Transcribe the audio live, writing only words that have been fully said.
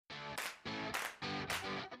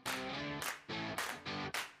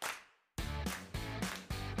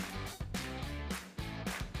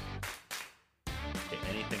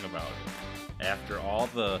about it. After all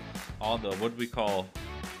the what do we call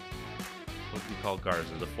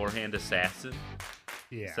Garza? The forehand assassin?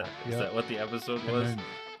 Yeah. Is that what the episode was? And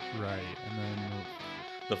then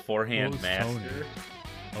the forehand was master. Tony?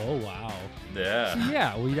 Oh wow. Yeah. So,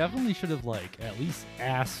 yeah, we definitely should have at least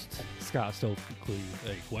asked Scott Stokely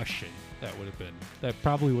a question. That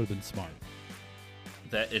probably would have been smart.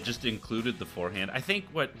 That it just included the forehand. I think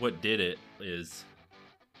what did it is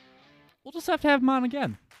We'll just have to have him on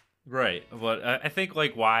again. right. But I think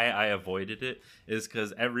why I avoided it is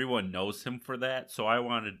because everyone knows him for that. So I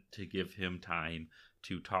wanted to give him time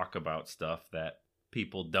to talk about stuff that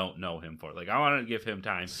people don't know him for. I wanted to give him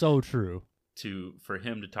time. So true. For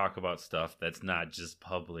him to talk about stuff that's not just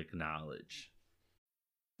public knowledge.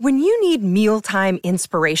 When you need mealtime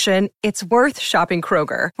inspiration, it's worth shopping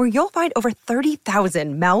Kroger, where you'll find over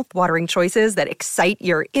 30,000 mouth-watering choices that excite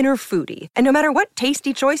your inner foodie. And no matter what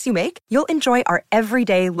tasty choice you make, you'll enjoy our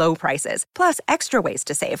everyday low prices, plus extra ways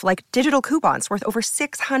to save, like digital coupons worth over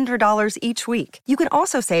 $600 each week. You can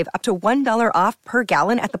also save up to $1 off per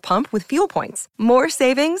gallon at the pump with fuel points. More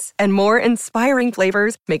savings and more inspiring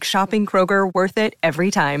flavors make shopping Kroger worth it every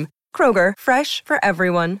time. Kroger, fresh for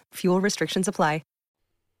everyone. Fuel restrictions apply.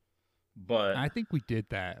 But I think we did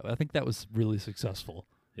that. I think that was really successful.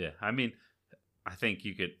 yeah, I mean, I think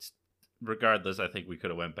you could, regardless, I think we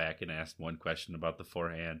could have went back and asked one question about the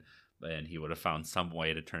forehand, and he would have found some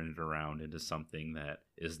way to turn it around into something that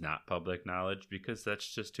is not public knowledge, because that's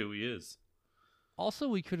just who he is. Also,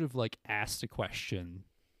 we could have asked a question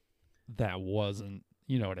that wasn't,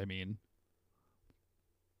 you know what I mean?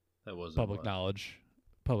 That wasn't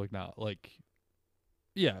Public knowledge.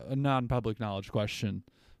 Yeah, a non-public knowledge question.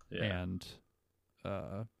 Yeah. And,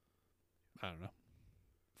 I don't know.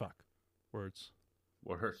 Fuck. Words.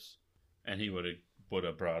 And he would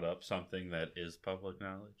have brought up something that is public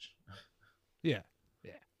knowledge. Yeah.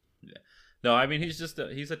 No, I mean, he's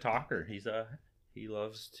a talker. He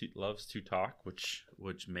loves to talk,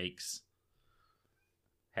 which makes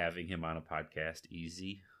having him on a podcast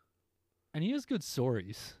easy. And he has good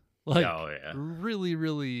stories. Oh yeah, really,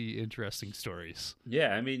 really interesting stories.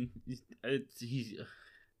 Yeah, I mean,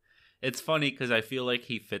 it's funny because I feel like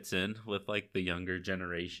he fits in with the younger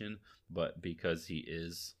generation, but because he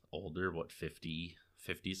is older, 50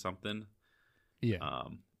 something. Yeah.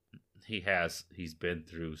 He's been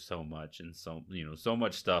through so much and so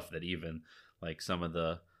much stuff that even some of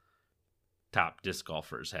the top disc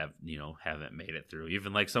golfers haven't made it through.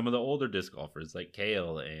 Even some of the older disc golfers like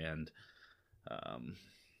Kale and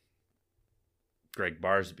Greg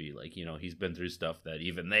Barsby, he's been through stuff that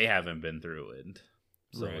even they haven't been through, and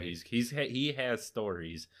so right. he has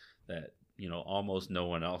stories that almost no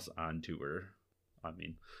one else on tour. I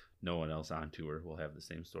mean, no one else on tour will have the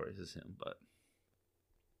same stories as him, but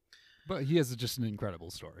he has just an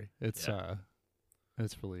incredible story. It's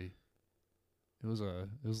really it was a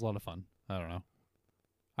lot of fun. I don't know.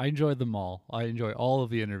 I enjoyed them all. I enjoy all of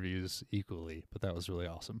the interviews equally, but that was really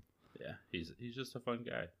awesome. Yeah, he's just a fun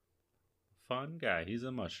guy. He's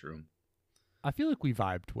a mushroom. I feel like we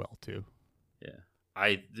vibed well too. Yeah.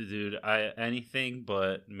 Anything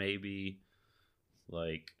but maybe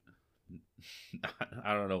I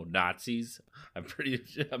don't know, Nazis. I'm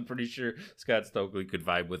pretty sure Scott Stokely could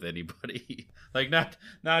vibe with anybody. Not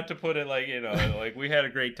to put it we had a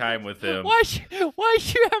great time with him. Why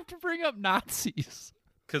you have to bring up Nazis?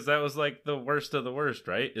 Because that was the worst of the worst,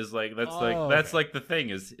 right? That's okay. The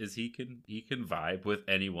thing is he can vibe with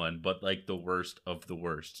anyone, but the worst of the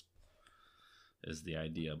worst is the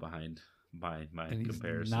idea behind my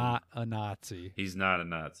comparison. He's not a Nazi. He's not a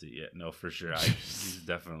Nazi yet. No, for sure. He's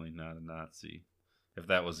definitely not a Nazi. If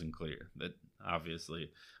that wasn't clear, that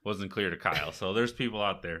obviously wasn't clear to Kyle. So there's people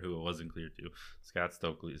out there who it wasn't clear to. Scott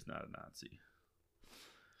Stokely is not a Nazi.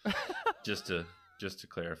 Just to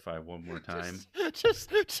clarify one more time.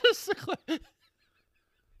 Just to clarify.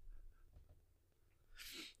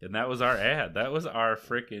 And that was our ad. That was our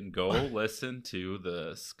freaking go listen to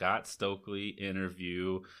the Scott Stokely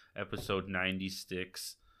interview, episode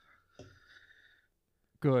 96.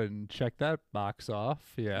 Good, and check that box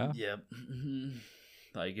off. Yeah. Yep.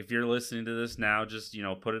 If you're listening to this now, just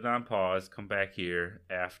put it on pause. Come back here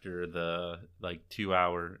after the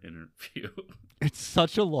 2-hour interview. It's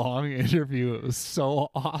such a long interview. It was so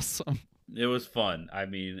awesome. It was fun. I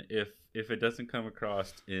mean, if it doesn't come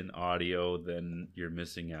across in audio, then you're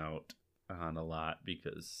missing out on a lot,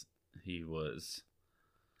 because he was.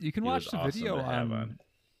 You can watch the awesome video on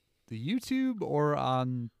the YouTube or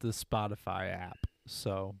on the Spotify app.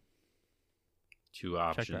 So 2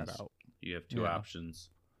 options. check that out. You have two options.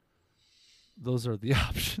 Those are the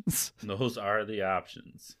options. Those are the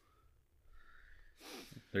options.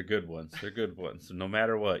 They're good ones. They're good ones. No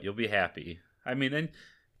matter what, you'll be happy. I mean, and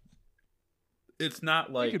it's not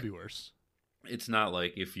It like could be worse. it's not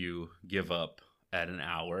like if you give up at an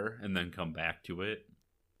hour and then come back to it,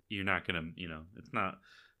 you're not gonna,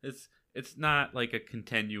 it's not like a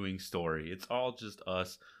continuing story. It's all just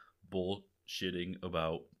us bullshitting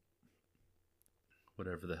about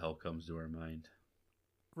whatever the hell comes to our mind.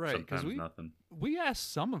 Right, because Sometimes nothing. we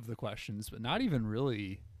asked some of the questions, but not even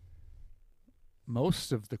really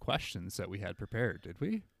most of the questions that we had prepared, did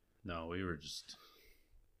we? No, we were just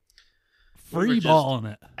Free balling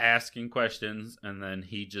it. asking questions, and then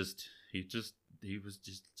he was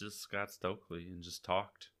just Scott Stokely and just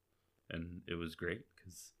talked, and it was great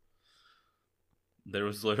because there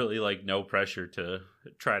was literally like no pressure to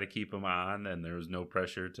try to keep him on, and there was no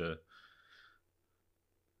pressure to.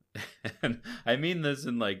 And I mean this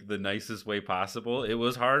in like the nicest way possible. It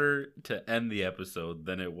was harder to end the episode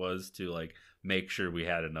than it was to like make sure we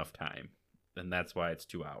had enough time. And that's why it's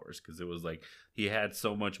 2 hours, because it was like he had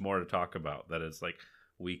so much more to talk about that it's like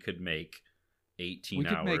we could make 18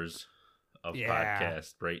 hours of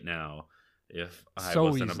podcast right now if I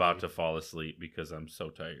wasn't about to fall asleep because I'm so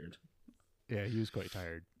tired. Yeah, he was quite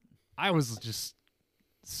tired. I was just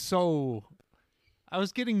I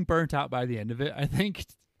was getting burnt out by the end of it, I think,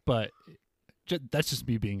 but that's just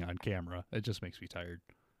me being on camera. It just makes me tired.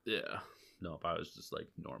 Yeah. Nope, I was just like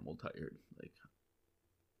normal tired. Like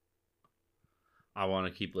I want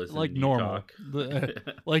to keep listening like to normal. you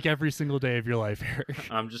talk. Like every single day of your life, Eric.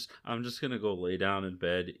 I'm just gonna go lay down in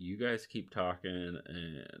bed. You guys keep talking,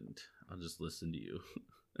 and I'll just listen to you.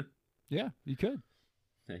 Yeah, you could.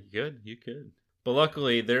 You could. But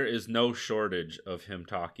luckily, there is no shortage of him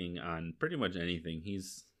talking on pretty much anything.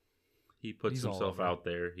 He puts He's himself out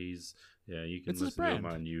there. You can It's his listen to him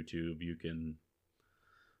brand. on YouTube.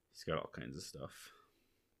 He's got all kinds of stuff.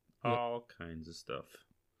 Yep. All kinds of stuff.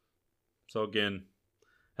 So again,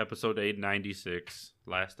 episode 896,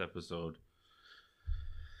 last episode.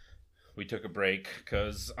 We took a break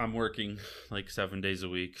because I'm working like 7 days a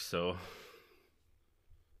week, so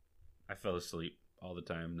I fell asleep all the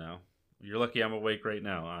time now. You're lucky I'm awake right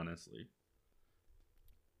now, honestly.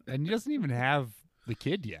 And he doesn't even have the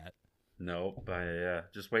kid yet. No,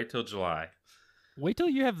 just wait till July. Wait till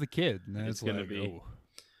you have the kid, and then It's it's gonna like, be- oh.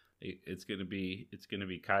 It's gonna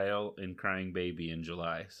be Kyle and crying baby in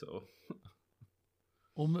July. So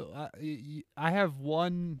Well, I have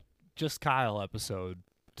one just Kyle episode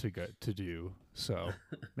to do, so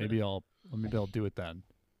maybe I'll do it then.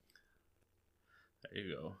 there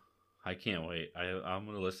you go. I can't wait. I'm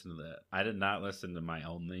gonna listen to that. I did not listen to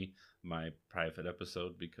my private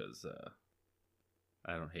episode because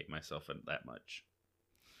I don't hate myself that much.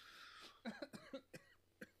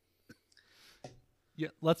 Yeah,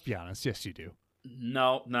 let's be honest. Yes, you do.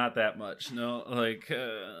 No, not that much. No, like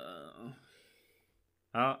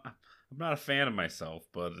I'm not a fan of myself,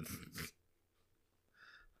 but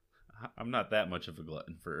I'm not that much of a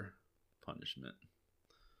glutton for punishment.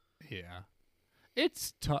 Yeah,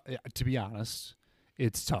 it's tough. To be honest,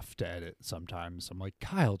 it's tough to edit sometimes. I'm like,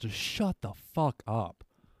 Kyle, just shut the fuck up.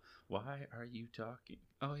 Why are you talking?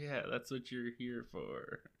 Oh yeah, that's what you're here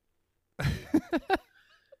for.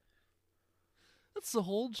 That's the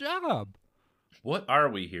whole job. What are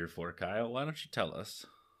we here for, Kyle? Why don't you tell us?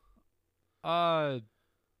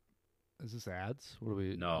 Is this ads? What do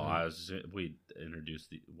we? No, we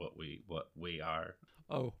introduced what we are.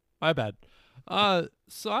 Oh, my bad.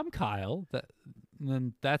 So I'm Kyle. And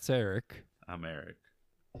then that's Eric. I'm Eric.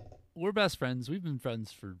 We're best friends. We've been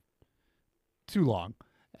friends for too long,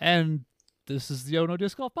 and this is the Oh No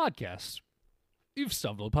Disc Golf Podcast. You've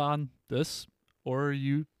stumbled upon this, or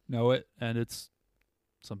you know it, and it's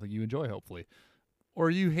something you enjoy, hopefully,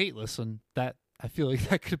 or you hate listen. That I feel like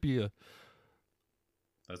that could be a.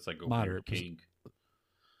 That's like a moderate weird kink.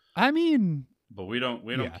 I mean, But we don't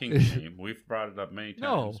Yeah. kink shame. We've brought it up many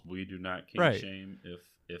No. times. We do not kink Right. shame.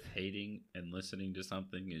 If hating and listening to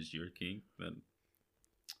something is your kink, then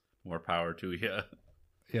more power to you.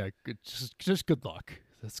 yeah, just good luck.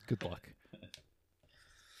 That's good luck.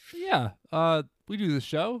 Yeah, we do this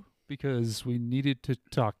show because we needed to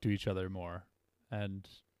talk to each other more, and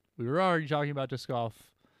we were already talking about disc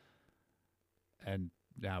golf, and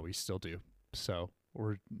now we still do. So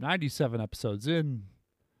we're 97 episodes in,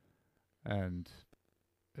 and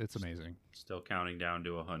it's amazing. Still counting down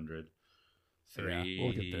to 100. Yeah,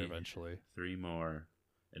 we'll get there eventually. 3 more.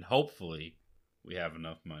 And hopefully we have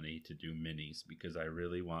enough money to do minis, because I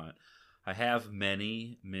really want... I have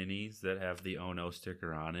many minis that have the Oh No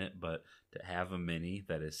sticker on it, but to have a mini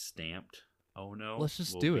that is stamped Oh No Let's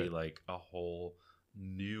just will do be it. like a whole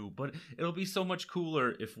new. But it'll be so much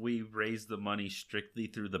cooler if we raise the money strictly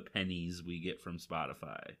through the pennies we get from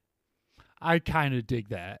Spotify. I kind of dig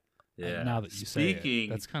that. Yeah. Now that you say it, Speaking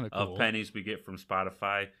that's kind of cool. of pennies we get from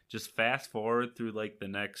Spotify, just fast forward through like the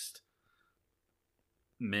next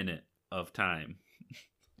minute of time.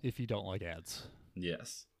 If you don't like ads.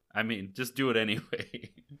 Yes. I mean, just do it anyway.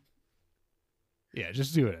 Yeah,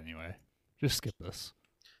 just do it anyway. Just skip this.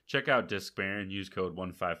 Check out Disc Baron. Use code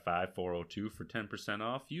 155402 for 10%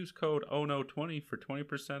 off. Use code ONO20 for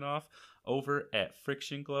 20% off over at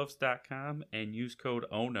frictiongloves.com. And use code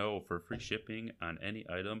ONO for free shipping on any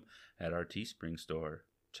item at our Teespring store.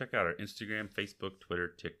 Check out our Instagram, Facebook, Twitter,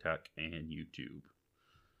 TikTok, and YouTube.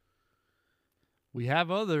 We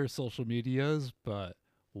have other social medias, but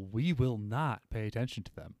we will not pay attention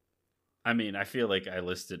to them. I mean, I feel like I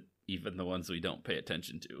listed even the ones we don't pay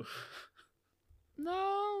attention to.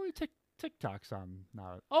 No, TikTok's on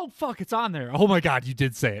now. Oh, fuck, it's on there. Oh, my God, you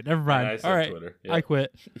did say it. Never mind. I said all right, Twitter. Yep. I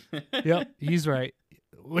quit. Yep, he's right.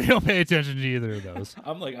 We don't pay attention to either of those.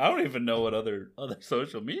 I'm like, I don't even know what other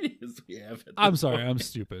social medias we have. I'm sorry, I'm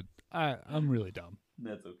stupid. I'm really dumb.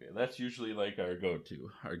 That's okay. That's usually like our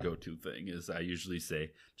go-to. Our go-to thing is I usually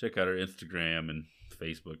say, check out our Instagram and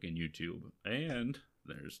Facebook and YouTube. And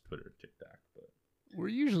there's Twitter, TikTok. But we're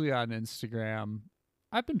usually on Instagram.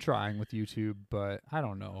 I've been trying with YouTube, but I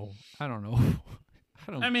don't know. I don't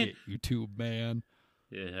get YouTube, man.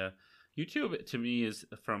 Yeah. YouTube to me is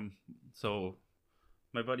so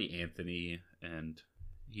my buddy Anthony, and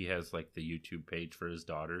he has like the YouTube page for his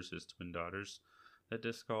twin daughters that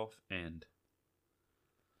disc golf, and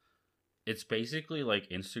it's basically like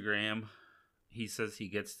Instagram. He says he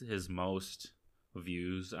gets his most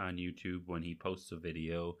views on YouTube when he posts a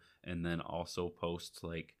video and then also posts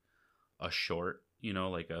like a short,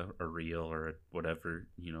 like a reel or whatever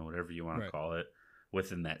you want to call it,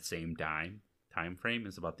 within that same time frame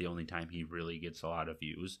is about the only time he really gets a lot of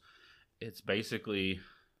views. It's basically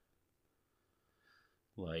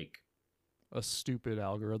like a stupid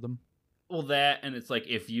algorithm. Well, that, and it's like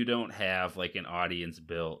if you don't have like an audience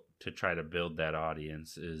built, to try to build that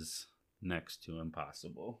audience is next to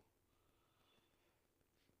impossible.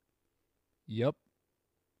 Yep.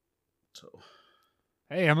 So,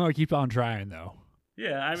 hey, I'm gonna keep on trying though.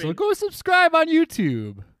 Yeah, I mean, so go subscribe on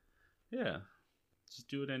YouTube. Yeah, just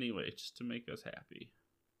do it anyway, just to make us happy.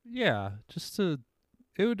 Yeah,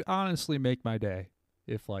 it would honestly make my day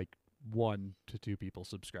if like 1 to 2 people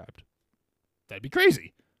subscribed. That'd be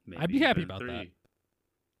crazy. Maybe I'd be happy even about 3. that.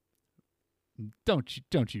 Don't you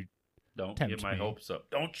Don't tempt get my me. hopes up.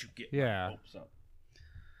 Don't you get my hopes up.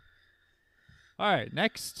 All right,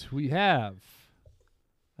 next we have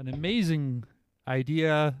an amazing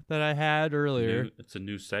idea that I had earlier. It's a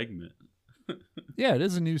new segment. Yeah, it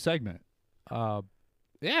is a new segment.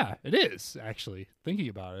 Yeah, it is, actually, thinking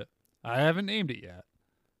about it. I haven't named it yet.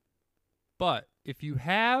 But if you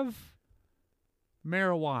have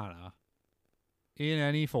marijuana in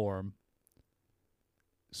any form,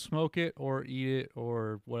 smoke it or eat it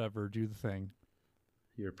or whatever, do the thing.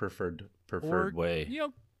 Your preferred Or, way.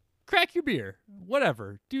 Crack your beer.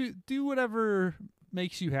 Whatever. Do whatever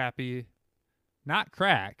makes you happy. Not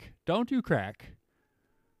crack. Don't do crack.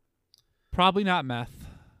 Probably not meth.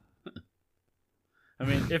 I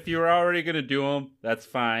mean, if you're already going to do them, that's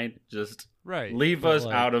fine. Just leave us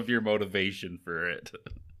out of your motivation for it.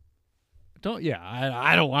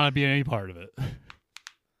 I don't want to be any part of it.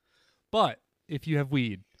 But if you have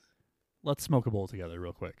weed, let's smoke a bowl together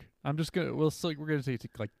real quick. We're going to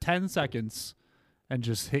take like 10 seconds and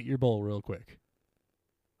just hit your bowl real quick.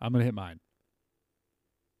 I'm going to hit mine.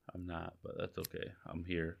 I'm not, but that's okay. I'm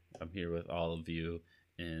here. I'm here with all of you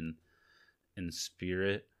in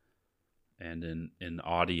spirit and in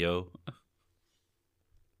audio.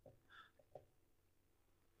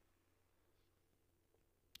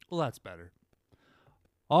 Well, that's better.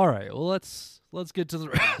 All right. Well, let's get to the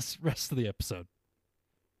rest of the episode.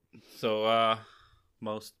 So,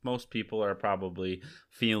 most people are probably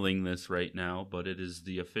feeling this right now, but it is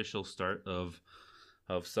the official start of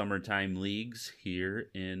summertime leagues here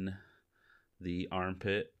in the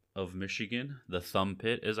armpit of Michigan, the thumb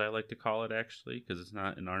pit, as I like to call it, actually, because it's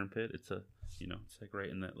not an armpit. It's it's like right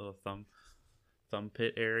in that little thumb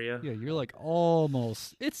pit area. Yeah, you're like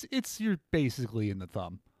almost. You're basically in the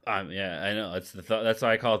thumb. Yeah, I know. It's that's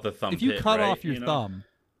why I call it the thumb pit. If you cut right? off your thumb,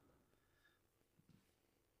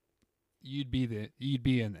 you'd be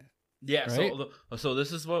in it. Yeah. Right? So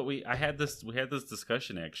this is what we had this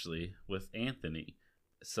discussion actually with Anthony.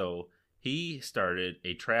 So he started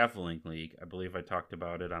a traveling league. I believe I talked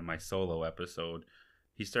about it on my solo episode.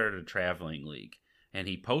 He started a traveling league, and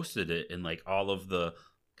he posted it in like all of the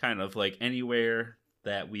kind of like anywhere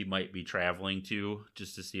that we might be traveling to,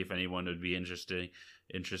 just to see if anyone would be interested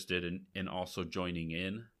in also joining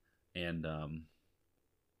in. And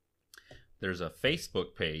there's a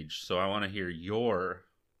Facebook page, so I want to hear your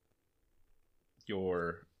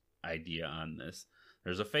idea on this.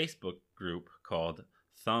 There's a Facebook group called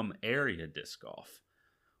Thumb Area Disc Golf.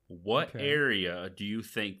 What area do you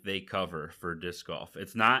think they cover for disc golf?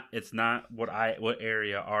 It's not what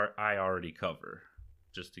area I already cover,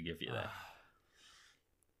 just to give you that.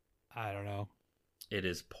 I don't know. It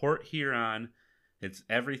is Port Huron. It's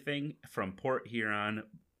everything from Port Huron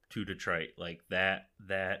to Detroit, like that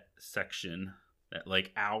section, that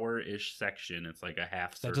like hour-ish section. It's like a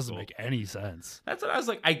half circle. That doesn't make any sense. That's what I was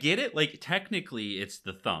like. I get it. Like technically, it's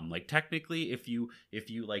the thumb. Like technically, if you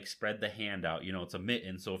like spread the hand out, it's a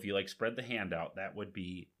mitten. So if you like spread the hand out, that would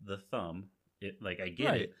be the thumb. I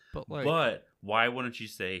get it. But why wouldn't you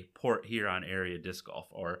say Port Huron area disc golf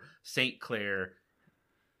or St. Clair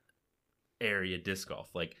area disc golf?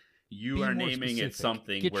 Like you are naming it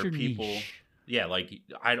something where people. Niche. Yeah, like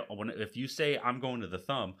I don't. If you say I'm going to the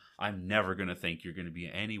thumb, I'm never gonna think you're gonna be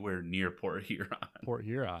anywhere near Port Huron. Port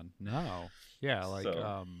Huron, no. Yeah, like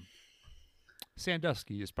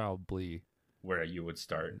Sandusky is probably where you would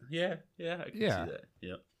start. Yeah, I can see that.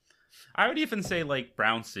 Yeah, I would even say like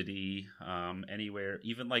Brown City, anywhere,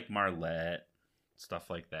 even like Marlette, stuff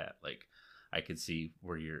like that. Like I could see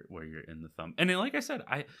where you're in the thumb. And then, like I said,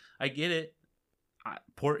 I get it.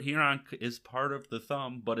 Port Huron is part of the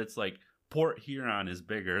thumb, but it's like. Port Huron is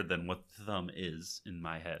bigger than what the thumb is in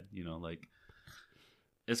my head, like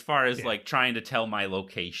as far as like trying to tell my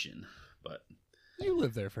location. But you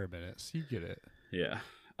live there for a minute, so you get it. Yeah.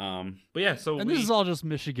 But yeah, so this is all just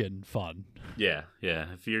Michigan fun. Yeah.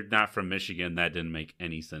 If you're not from Michigan, that didn't make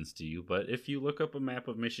any sense to you. But if you look up a map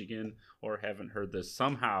of Michigan or haven't heard this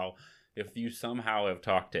somehow, if you somehow have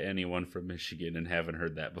talked to anyone from Michigan and haven't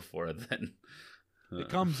heard that before, then it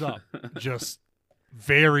comes up just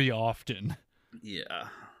very often. Yeah.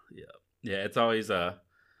 It's always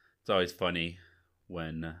funny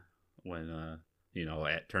when at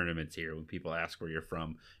tournaments here when people ask where you're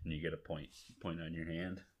from and you get a point on your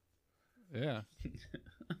hand. Yeah.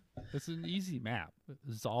 It's an easy map.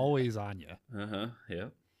 It's always on you.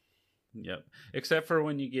 Yep. Except for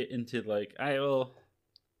when you get into like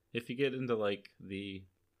if you get into like the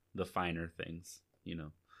finer things,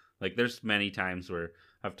 like there's many times where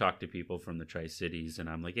I've talked to people from the Tri-Cities and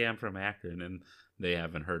I'm like, yeah, I'm from Akron, and they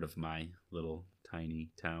haven't heard of my little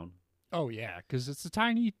tiny town. Oh yeah, because it's a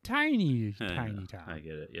tiny town. I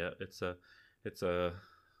get it. Yeah, it's a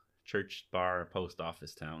church, bar, post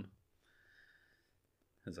office town.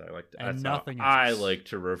 As I like to, and nothing else. I like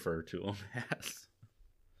to refer to them as.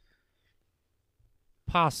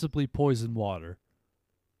 Possibly poison water.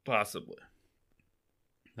 Possibly.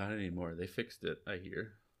 Not anymore. They fixed it, I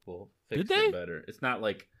hear. Well, fixed Did they? It better. It's not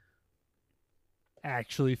like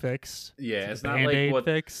actually fixed. Yeah, it's not like what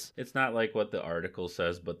fix. It's not like what the article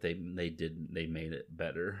says, but they made it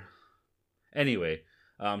better. Anyway,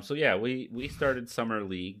 so yeah, we started summer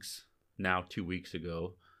leagues now 2 weeks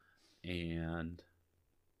ago, and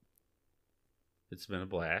it's been a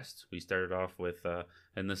blast. We started off with,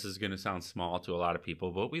 and this is going to sound small to a lot of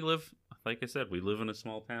people, but like I said, we live in a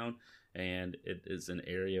small town. And it is an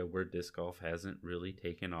area where disc golf hasn't really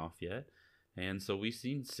taken off yet. And so we've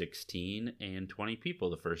seen 16 and 20 people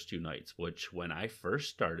the first 2 nights, which when I first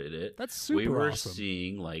started it, that's super we were awesome.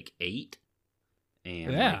 Seeing like 8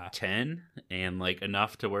 and like 10 and like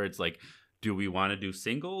enough to where it's like, do we want to do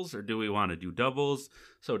singles or do we want to do doubles?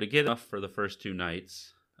 So to get enough for the first 2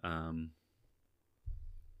 nights,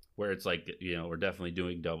 where it's like, we're definitely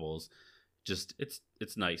doing doubles. Just it's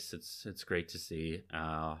nice. It's great to see.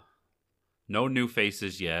 No new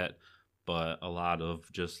faces yet, but a lot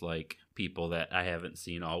of just like people that I haven't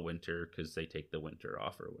seen all winter because they take the winter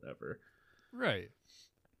off or whatever. Right.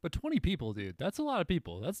 But 20 people, dude, that's a lot of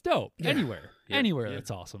people. That's dope. Yeah. Anywhere,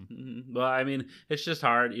 that's awesome. Mm-hmm. Well, I mean, it's just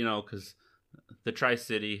hard, because the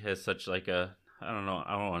Tri-City has such like a, I don't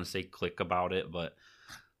want to say clique about it, but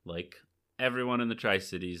like everyone in the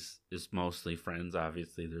Tri-Cities is mostly friends.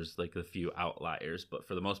 Obviously, there's like a few outliers, but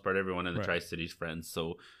for the most part, everyone in the Tri-Cities friends.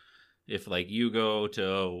 So if like you go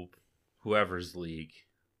to whoever's league,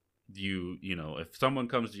 if someone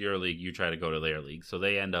comes to your league, you try to go to their league. So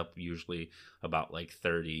they end up usually about like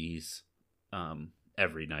 30s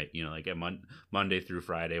every night, like at Monday through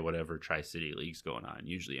Friday, whatever Tri-City league's going on,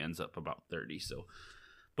 usually ends up about 30. So,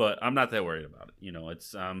 but I'm not that worried about it.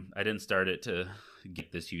 It's I didn't start it to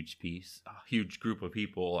get this huge group of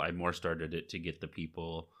people. I more started it to get the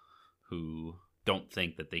people who don't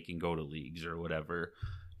think that they can go to leagues or whatever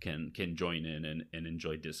can join in and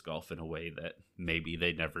enjoy disc golf in a way that maybe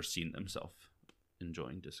they'd never seen themselves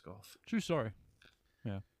enjoying disc golf. True story.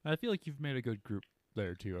 Yeah, I feel like you've made a good group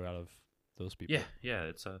there too out of those people. Yeah,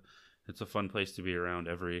 it's a fun place to be around.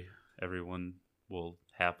 Everyone will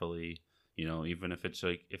happily, even if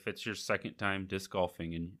it's your second time disc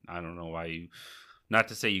golfing, and I don't know why you, not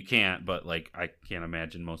to say you can't, but like I can't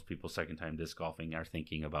imagine most people second time disc golfing are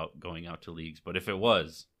thinking about going out to leagues. But if it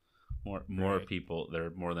was, more people, they're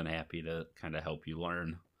more than happy to kind of help you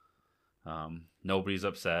learn. Nobody's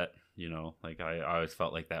upset, like I always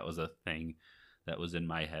felt like that was a thing that was in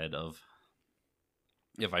my head of,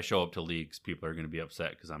 if I show up to leagues, people are going to be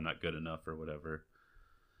upset because I'm not good enough or whatever.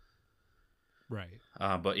 Right.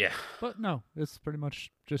 But yeah. But no, it's pretty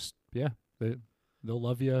much just, they'll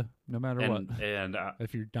love you no matter what. And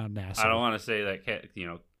if you're not an asshole. I don't want to say that,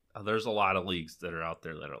 there's a lot of leagues that are out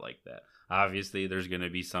there that are like that. Obviously, there's going to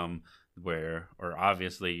be some where, or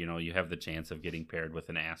obviously, you have the chance of getting paired with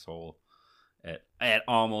an asshole at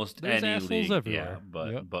almost there's any league. Everywhere.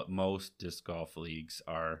 Yeah, but most disc golf leagues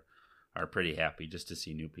are pretty happy just to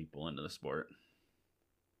see new people into the sport.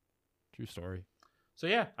 True story. So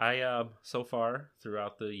yeah, I so far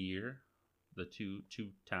throughout the year, the two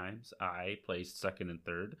times I placed second and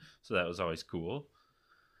third, so that was always cool.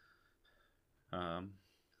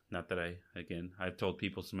 Not that I've told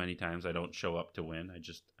people so many times I don't show up to win. I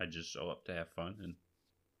just show up to have fun, and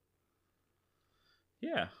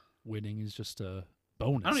yeah, winning is just a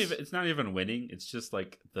bonus. It's not even winning. It's just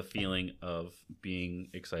like the feeling of being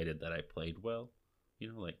excited that I played well.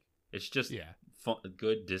 Like it's just fun,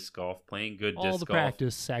 good disc golf. Playing good disc golf. All the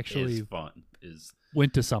practice actually is fun.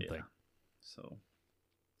 Went to something. Yeah. So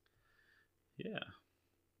yeah.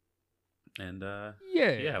 And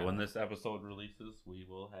when this episode releases, we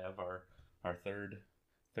will have our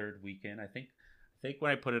third weekend. I think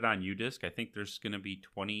when I put it on UDisc, I think there's going to be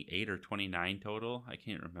 28 or 29 total. I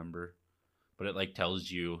can't remember, but it like tells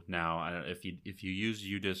you now if you use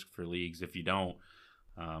UDisc for leagues. If you don't,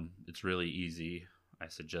 it's really easy. I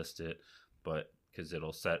suggest it, but because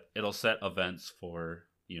it'll set events for,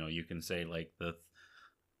 you can say like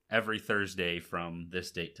every Thursday from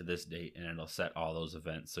this date to this date, and it'll set all those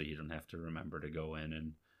events so you don't have to remember to go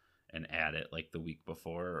in and add it like the week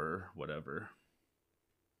before or whatever.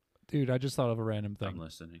 Dude, I just thought of a random thing. I'm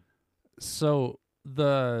listening. So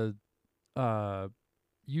the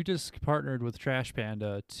UDisc partnered with Trash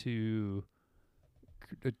Panda to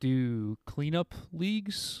do cleanup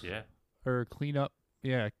leagues. Yeah. Or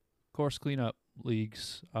course cleanup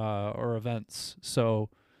leagues or events. So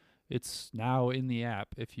it's now in the app.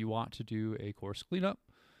 If you want to do a course cleanup,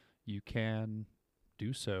 you can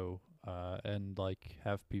do so and like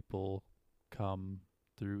have people come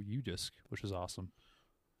through UDisc, which is awesome.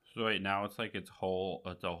 So wait, now it's like it's a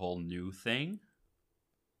whole new thing?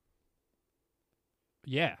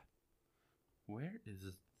 Yeah. Where is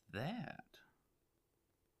that?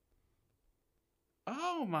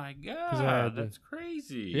 Oh my god, that's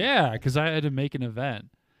crazy. Yeah, because I had to make an event.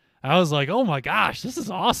 I was like, oh my gosh, this is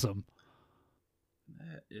awesome.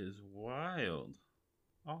 That is wild.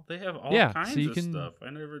 Oh, they have all kinds of stuff.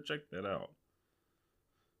 I never checked that out.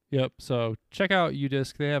 Yep, so check out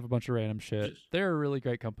UDisc. They have a bunch of random shit. They're a really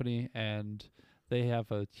great company, and they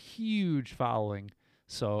have a huge following.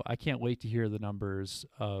 So I can't wait to hear the numbers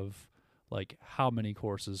of like how many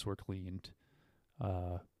courses were cleaned.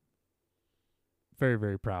 Very,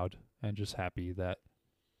 very proud and just happy that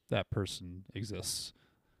that person exists.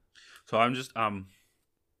 So I'm just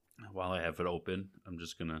while I have it open, I'm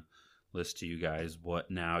just gonna list to you guys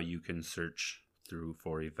what now you can search through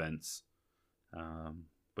for events.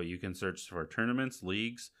 But you can search for tournaments,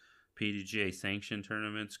 leagues, PDGA sanctioned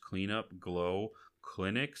tournaments, cleanup, glow,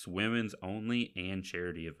 clinics, women's only, and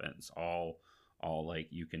charity events. All like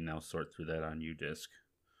you can now sort through that on UDisc.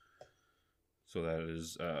 So that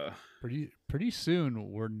is pretty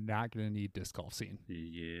soon we're not gonna need disc golf scene.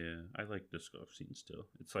 Yeah, I like disc golf scene still.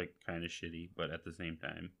 It's like kind of shitty, but at the same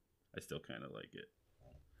time, I still kind of like it.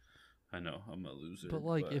 I know I'm a loser,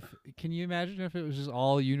 but can you imagine if it was just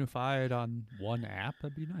all unified on one app?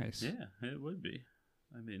 That'd be nice. Yeah, it would be.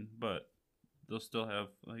 I mean, but they'll still have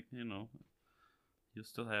you'll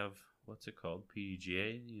still have what's it called,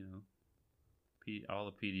 PDGA. All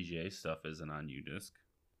the PDGA stuff isn't on UDisc.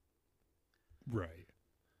 Right.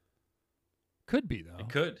 Could be though. It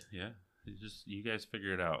could, yeah. You guys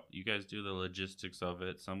figure it out. You guys do the logistics of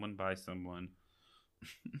it. Someone buy someone.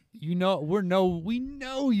 We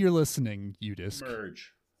know you're listening, UDisc.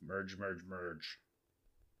 Merge.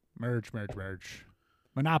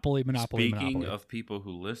 Monopoly. Speaking of people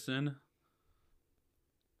who listen,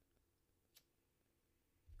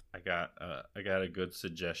 I I got a good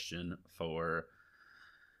suggestion for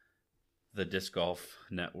the Disc Golf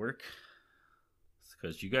Network,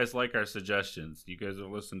 because you guys like our suggestions. You guys have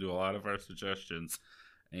listened to a lot of our suggestions,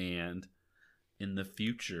 and in the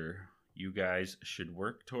future, you guys should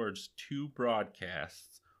work towards 2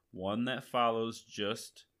 broadcasts. One that follows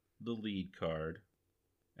just the lead card,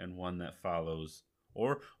 and one that follows,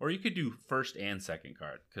 or you could do first and second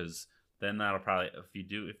card, because then that'll probably,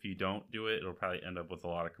 if you don't do it, it'll probably end up with a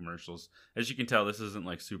lot of commercials. As you can tell, this isn't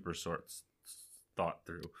like super thought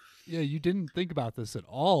through. Yeah, you didn't think about this at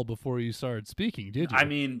all before you started speaking, did you? I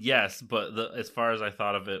mean, yes, but as far as I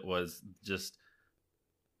thought of it was just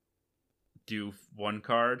do one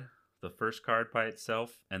card, the first card by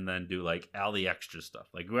itself, and then do like all the extra stuff.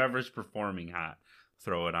 Like whoever's performing hot,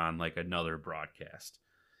 throw it on like another broadcast.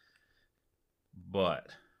 But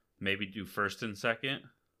maybe do first and second,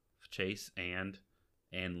 chase and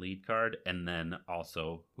lead card, and then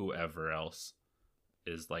also whoever else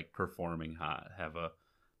is like performing hot, have a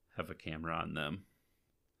camera on them.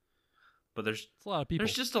 But there's a lot of people.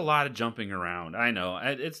 There's just a lot of jumping around. I know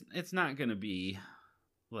it's not going to be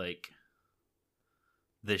like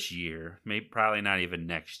this year, maybe probably not even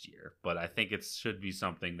next year, but I think it should be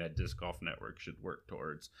something that Disc Golf Network should work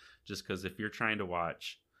towards. Just because if you're trying to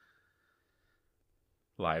watch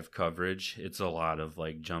live coverage, it's a lot of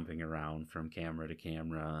like jumping around from camera to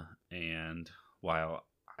camera, and while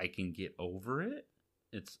I can get over it,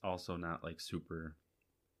 it's also not like super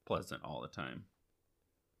pleasant all the time.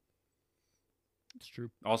 It's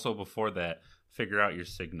true. Also, before that, figure out your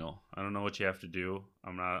signal. I don't know what you have to do.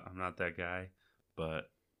 I'm not that guy, but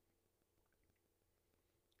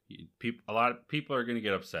a lot of people are going to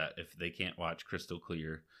get upset if they can't watch crystal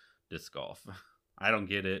clear disc golf. I don't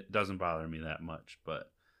get it. It doesn't bother me that much,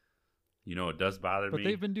 but you know it does bother me. But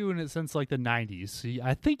they've been doing it since like the 90s. So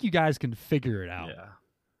I think you guys can figure it out. Yeah.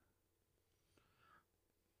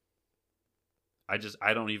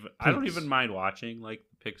 I don't even mind watching like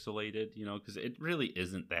pixelated, you know, because it really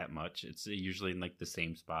isn't that much. It's usually in like the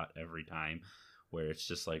same spot every time, where it's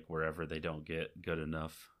just like wherever they don't get good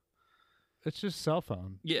enough. It's just cell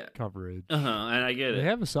phone coverage. And I get it. They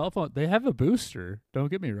have a cell phone. They have a booster.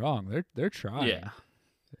 Don't get me wrong. They're trying. Yeah.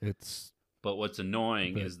 But what's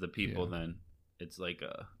annoying is the people then. It's like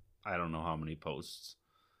I don't know how many posts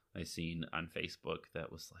I seen on Facebook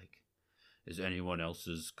that was like, is anyone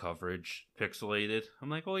else's coverage pixelated? I'm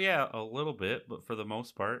like, well, yeah, a little bit, but for the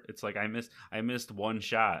most part, it's like I missed one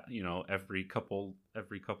shot, you know, every couple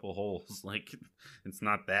holes. Like, it's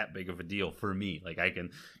not that big of a deal for me. Like, I can,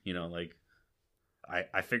 you know, like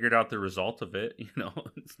I figured out the result of it. You know,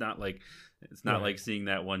 it's not like like seeing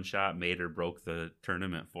that one shot made or broke the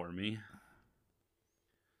tournament for me.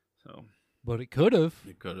 So, but it could have.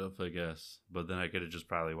 It could have, I guess. But then I could have just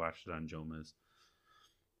probably watched it on Jomez.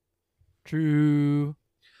 True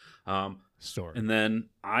story. And then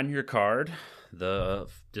on your card, the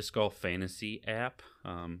Disc Golf Fantasy app,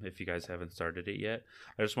 if you guys haven't started it yet,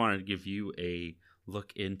 I just wanted to give you a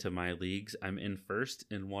look into my leagues. I'm in first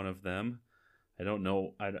in one of them. I don't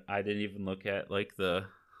know. I didn't even look at like the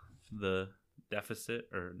deficit,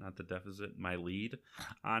 or not the deficit, my lead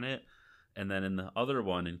on it. And then in the other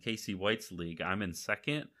one, in Casey White's league, I'm in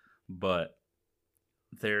second, but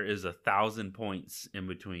there is 1,000 points in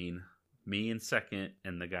between me in second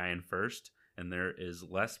and the guy in first, and there is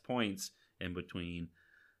less points in between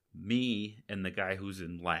me and the guy who's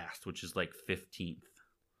in last, which is like 15th.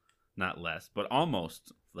 Not less, but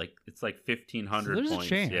almost. Like it's like 1,500 so there's points. A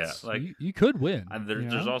chance. Yeah, like you could win.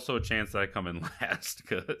 There's also a chance that I come in last,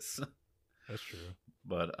 because that's true.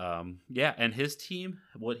 But yeah, and his team,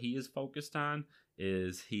 what he is focused on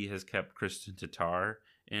is he has kept Kristen Tatar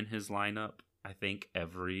in his lineup, I think,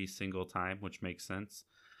 every single time, which makes sense.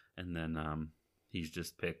 And then he's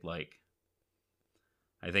just picked like,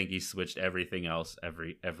 I think he switched everything else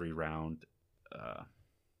every round,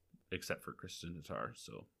 except for Kristen Tatar.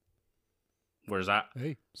 So, whereas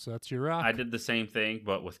so that's your rock. I did the same thing,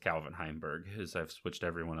 but with Calvin Heimberg. Is I've switched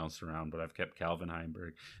everyone else around, but I've kept Calvin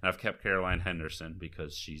Heimberg, and I've kept Caroline Henderson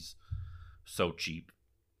because she's so cheap,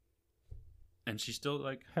 and she's still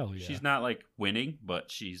like, hell yeah. She's not like winning,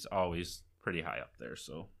 but she's always pretty high up there.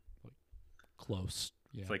 So close.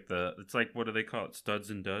 Yeah. It's like what do they call it? Studs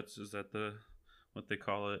and duds? Is that what they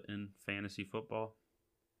call it in fantasy football?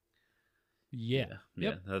 Yeah.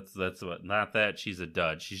 Yeah. That's what. Not that she's a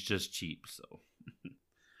dud. She's just cheap. So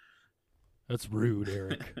that's rude,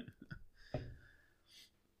 Eric.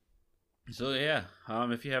 So yeah,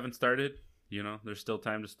 if you haven't started, you know, there's still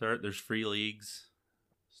time to start. There's free leagues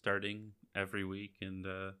starting every week, and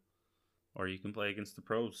or you can play against the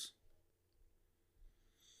pros.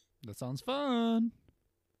 That sounds fun.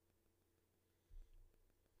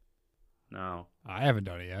 No, I haven't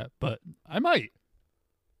done it yet, but I might.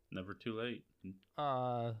 never too late.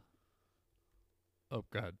 Oh,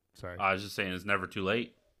 go ahead. Sorry. I was just saying it's never too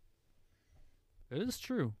late. It is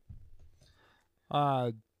true.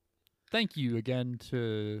 Thank you again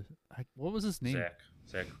to what was his name?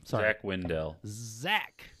 Zach Sorry. Wendell.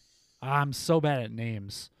 Zach. I'm so bad at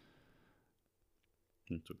names.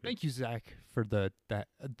 It's okay. Thank you, Zach, for the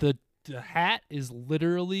hat is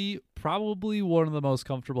literally probably one of the most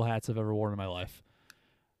comfortable hats I've ever worn in my life.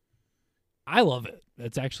 I love it.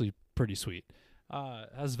 It's actually pretty sweet. It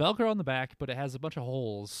has Velcro on the back, but it has a bunch of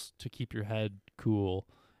holes to keep your head cool.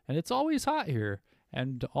 And it's always hot here.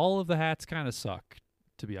 And all of the hats kind of suck,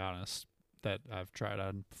 to be honest, that I've tried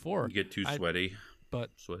on before. You get too sweaty.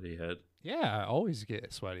 Sweaty head. Yeah, I always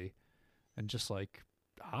get sweaty and just like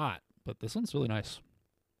hot. But this one's really nice.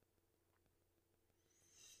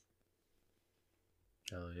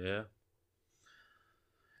 Hell yeah.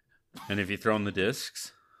 And have you thrown the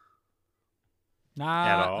discs? Not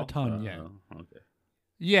at all? a ton yet. Okay.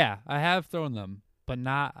 Yeah, I have thrown them, but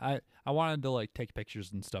not. I wanted to like take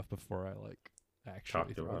pictures and stuff before I like actually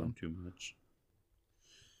Talked throw about them. them too much.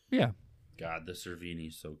 Yeah. God, the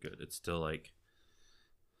Cervini's so good. It's still like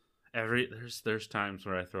there's times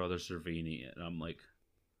where I throw the Cervini and I'm like,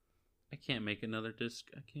 I can't make another disc.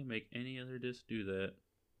 I can't make any other disc do that.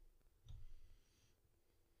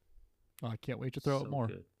 Oh, I can't wait to throw So it more.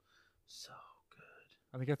 Good. So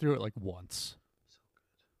good. I think I threw it like once.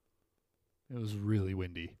 So It was really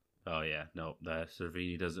windy. good. Oh yeah, no, that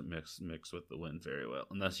Cervini doesn't mix with the wind very well,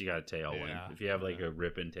 unless you got a tailwind. Yeah, If you have like yeah. a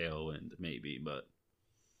ripping tailwind, maybe. But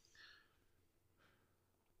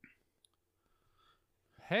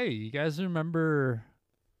Hey, you guys remember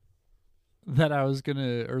that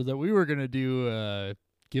that we were gonna do a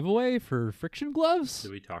giveaway for friction gloves?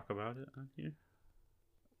 did we talk about it on here?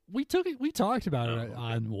 We talked about it okay.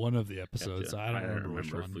 on one of the episodes. Gotcha. I don't remember which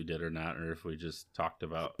if one. we did or not, or if we just talked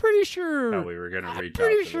about Pretty sure. how we were gonna I'm reach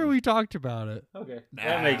pretty out to sure them. we talked about it. Okay, Nah,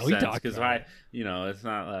 that makes we sense talked because about it. it's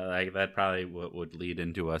not like that. Probably what would lead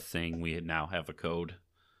into us saying we now have a code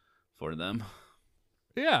for them.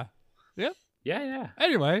 Yeah. Yeah.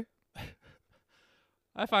 Anyway,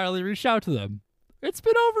 I finally reached out to them. It's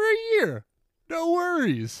been over a year. No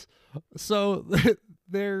worries. So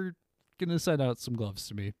they're gonna send out some gloves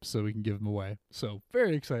to me so we can give them away. So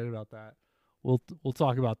very excited about that. We'll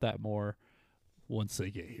talk about that more once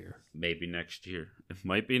they get here. Maybe next year. It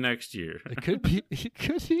might be next year. It could be. It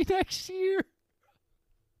could be next year.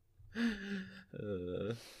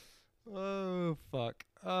 Oh fuck.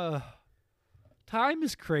 Time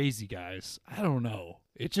is crazy, guys. I don't know.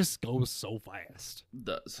 It just goes so fast.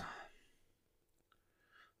 Does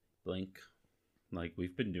blink like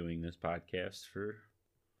we've been doing this podcast for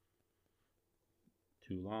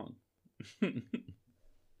too long.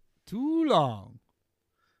 Too long.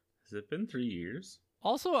 Has it been 3 years?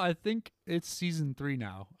 Also, I think it's season 3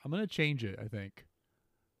 now. I'm gonna change it. I think.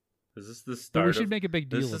 Is this the But start? we should make a big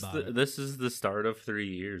deal this about it. This is the start of 3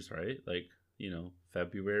 years, right? Like,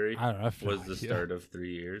 February I don't know. I have no was the idea. start of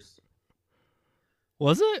 3 years.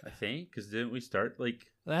 Was it? I think because didn't we start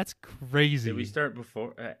like? That's crazy. Did we start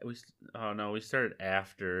before? Oh no, we started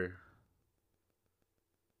after.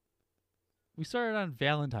 We started on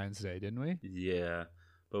Valentine's Day, didn't we? Yeah,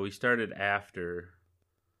 but we started after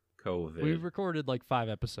COVID. We recorded like 5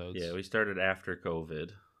 episodes. Yeah, we started after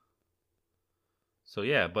COVID. So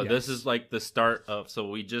yeah, but this Yes. is like the start of. So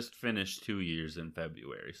we just finished 2 years in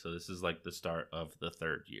February. So this is like the start of the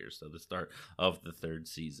 3rd year. So the start of the 3rd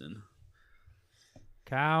season.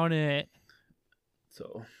 Count it.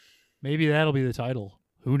 So Maybe that'll be the title.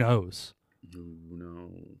 Who knows? who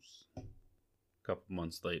knows? A couple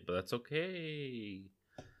months late, but that's okay.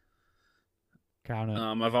 Count it.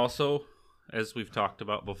 I've also, as we've talked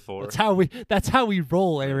about before, That's how we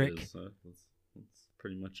roll, that Eric. is, that's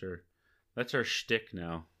pretty much that's our shtick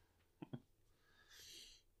now.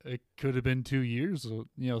 It could have been 2 years,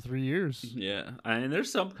 3 years. Yeah, I mean,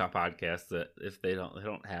 there's some podcasts that if they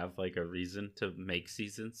don't have like a reason to make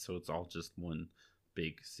seasons, so it's all just one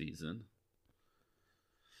big season.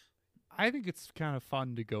 I think it's kind of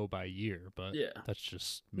fun to go by year, but Yeah. that's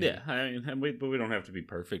just me. Yeah, I mean, but we don't have to be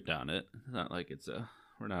perfect on it. It's not like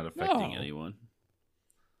we're not affecting No. anyone.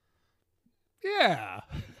 Yeah.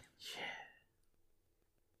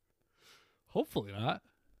 Hopefully not.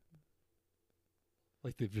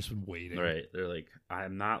 Like they've just been waiting. Right? They're like,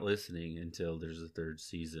 I'm not listening until there's a 3rd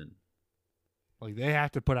season. Like they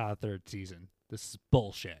have to put out a 3rd season. This is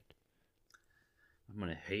bullshit. I'm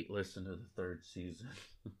gonna hate listening to the 3rd season.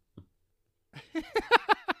 I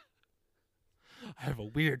have a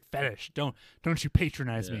weird fetish. Don't you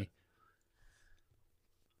patronize Yeah. me.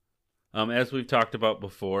 As we've talked about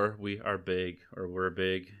before, we're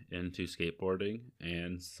big into skateboarding,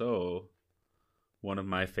 and so one of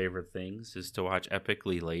my favorite things is to watch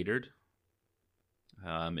Epically Latered.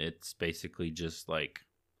 It's basically just like,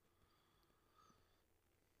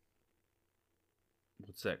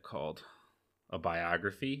 what's that called? A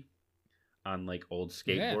biography on like old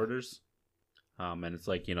skateboarders. And it's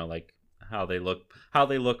like, like how they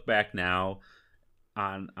look back now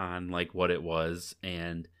on like what it was,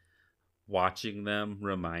 and watching them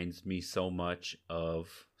reminds me so much of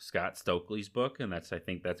Scott Stokely's book, and I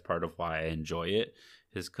think that's part of why I enjoy it,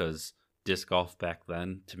 is because disc golf back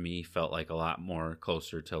then to me felt like a lot more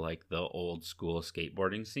closer to like the old school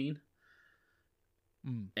skateboarding scene.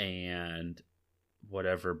 And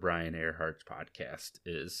whatever Brian Earhart's podcast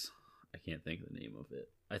is, I can't think of the name of it.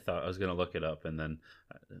 I thought I was gonna look it up, and then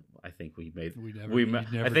I think we made we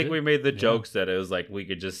made the jokes that it was like we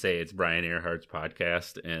could just say it's Brian Earhart's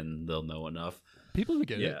podcast, and they'll know enough. People would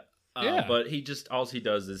get it. But all he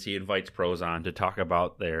does is he invites pros on to talk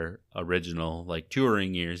about their original like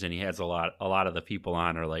touring years, and he has a lot of the people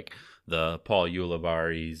on are like the Paul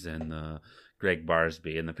Ulibaris and the Greg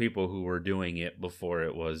Barsby, and the people who were doing it before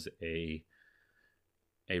it was a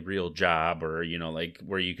real job, or like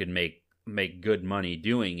where you could make good money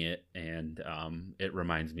doing it. And it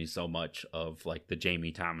reminds me so much of like the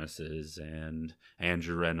Jamie Thomases and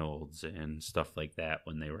Andrew Reynolds and stuff like that,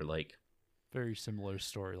 when they were like very similar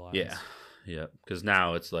storylines. Yeah, because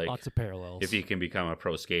now it's like lots of parallels. If you can become a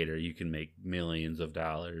pro skater, you can make millions of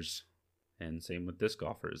dollars. And same with disc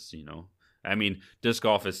golfers. I mean, disc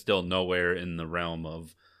golf is still nowhere in the realm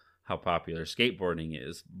of how popular skateboarding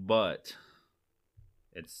is, but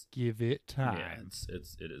it's give it time. Yeah,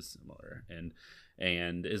 it is similar,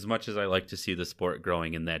 and as much as I like to see the sport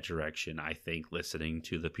growing in that direction, I think listening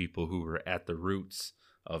to the people who were at the roots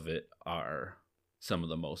of it are some of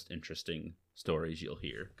the most interesting stories you'll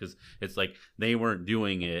hear, because it's like they weren't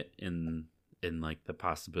doing it in like the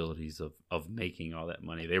possibilities of making all that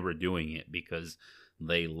money. They were doing it because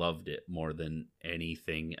they loved it more than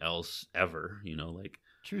anything else ever. Like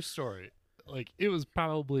true story. Like, it was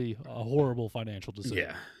probably a horrible financial decision.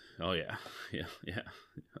 Yeah. Oh, yeah. Yeah.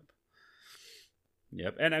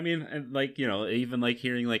 Yep. And I mean, and like, even like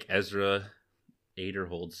hearing like Ezra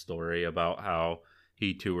Aderhold's story about how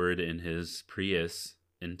he toured in his Prius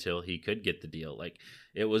until he could get the deal. Like,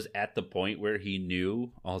 it was at the point where he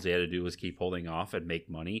knew all he had to do was keep holding off and make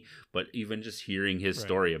money. But even just hearing his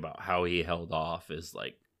story about how he held off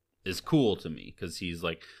is cool to me, because he's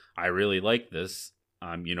like, I really like this.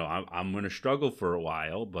 I'm going to struggle for a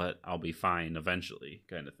while, but I'll be fine eventually,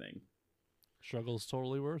 kind of thing. Struggle's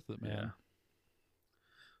totally worth it, man. Yeah.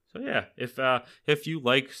 So yeah, if you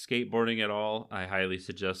like skateboarding at all, I highly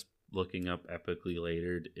suggest looking up Epically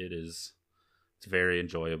Latered. It's very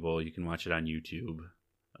enjoyable. You can watch it on YouTube.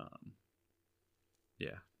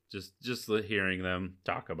 Just hearing them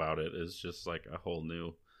talk about it is just like a whole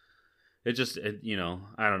new. I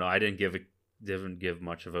don't know. I didn't give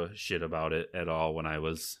much of a shit about it at all when I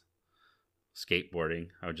was skateboarding.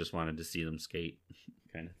 I just wanted to see them skate,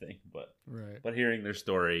 kind of thing. But hearing their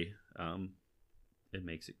story, it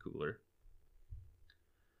makes it cooler.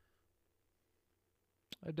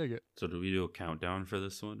 I dig it. So do we do a countdown for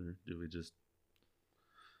this one, or do we just?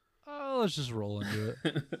 Oh, let's just roll into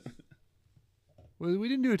it. We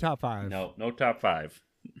didn't do a top 5. No top 5.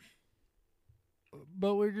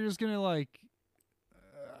 But we're just gonna like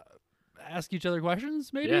ask each other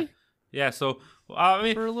questions, maybe. Yeah. So I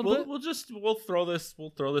mean, for a little bit, we'll throw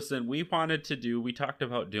this in. We talked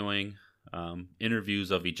about doing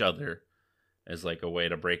interviews of each other as like a way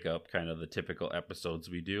to break up kind of the typical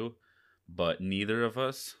episodes we do, but neither of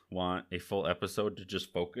us want a full episode to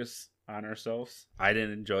just focus on ourselves. I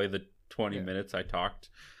didn't enjoy the 20 minutes I talked,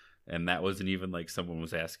 and that wasn't even like someone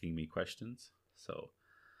was asking me questions. So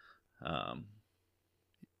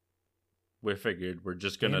we figured we're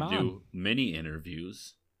just going to do mini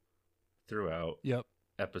interviews throughout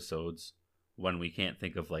episodes when we can't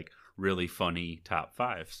think of like really funny top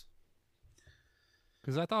 5s.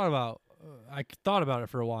 Because I thought about it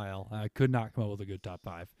for a while. I could not come up with a good top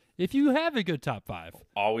 5. If you have a good top 5,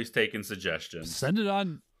 always taking suggestions. Send it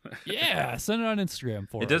on. Send it on Instagram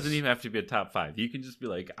for us. It doesn't even have to be a top 5. You can just be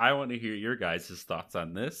like, I want to hear your guys' thoughts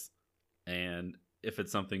on this, and if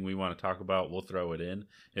it's something we want to talk about, we'll throw it in.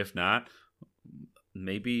 If not,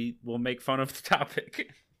 maybe we'll make fun of the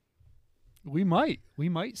topic. We might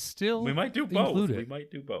still. We might do both. We might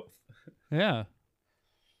do both. Yeah.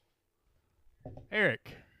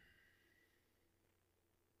 Eric,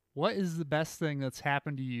 what is the best thing that's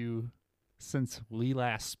happened to you since we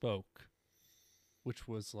last spoke? Which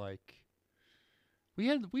was like We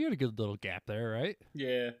had a good little gap there, right?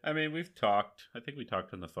 Yeah, I mean, we've talked. I think we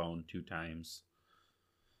talked on the phone 2 times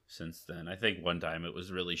since then. I think one time it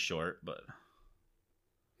was really short, but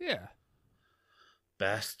Yeah.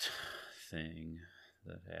 best thing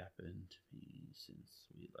that happened to me since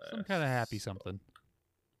we last. Some kind of happy something.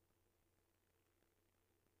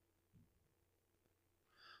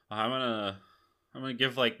 I'm gonna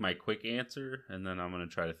give like my quick answer, and then I'm gonna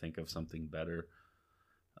try to think of something better.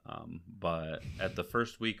 But at the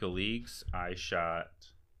first week of leagues, I shot.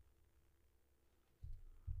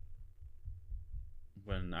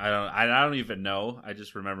 When I don't even know. I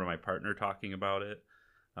just remember my partner talking about it.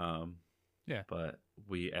 Yeah. But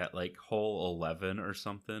we at like hole 11 or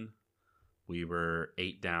something, we were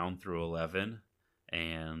 8 down through 11,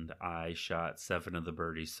 and I shot 7 of the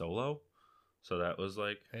birdies solo. So that was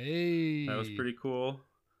like, hey, that was pretty cool.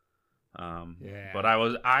 Yeah. But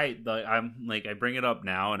I'm like, I bring it up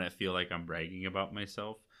now, and I feel like I'm bragging about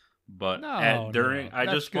myself. But I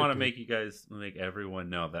That's just good, want to dude. make you guys, make everyone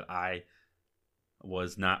know that I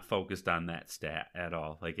was not focused on that stat at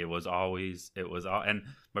all. Like it was all, and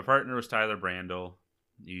my partner was Tyler Brandel.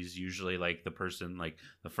 He's usually like the person, like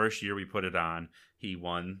the first year we put it on, he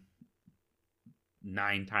won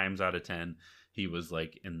 9 times out of 10. He was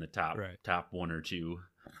like in the top 1 or 2.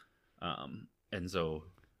 And so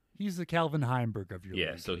he's the Calvin Heimberg of your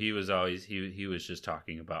league. so he was always, he was just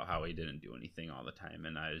talking about how he didn't do anything all the time,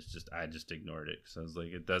 and I just ignored it because I was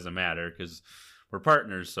like, it doesn't matter because we're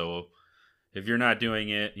partners. So if you're not doing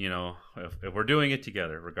it, if we're doing it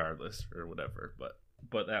together, regardless or whatever.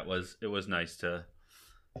 But it was nice to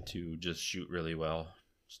just shoot really well,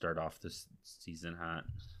 start off this season hot.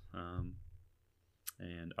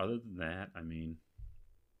 And other than that, I mean,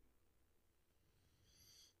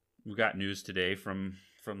 we got news today from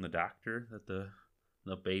the doctor that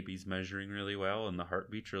the baby's measuring really well and the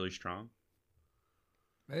heartbeat's really strong.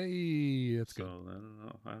 Hey, that's good. So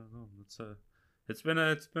I don't know. It's been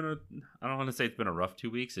a I don't want to say it's been a rough 2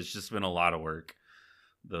 weeks. It's just been a lot of work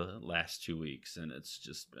the last 2 weeks, and it's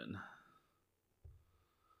just been.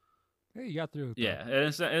 Hey, you got through it. Yeah,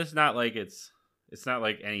 and it's not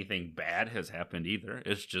like anything bad has happened either.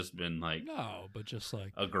 It's just been like but just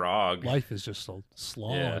like a grog. life is just a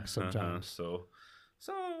slog sometimes. So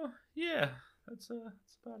yeah, that's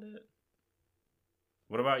about it.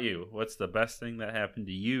 What about you? What's the best thing that happened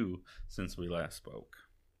to you since we last spoke?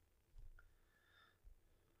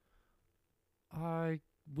 I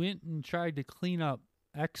went and tried to clean up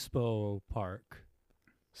Expo Park,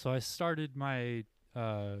 so I started my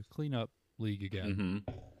cleanup league again.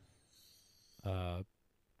 Mm-hmm.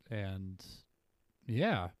 And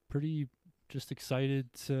yeah, pretty just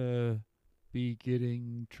excited to be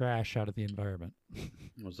getting trash out of the environment.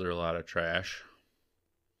 Was there a lot of trash?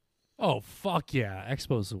 Oh, fuck yeah.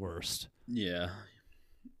 Expo's the worst. Yeah.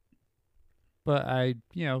 But I,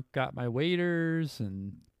 got my waders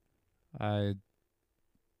and I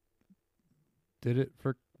did it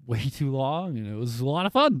for way too long, and it was a lot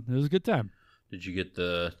of fun. It was a good time. Did you get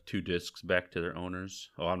the 2 discs back to their owners?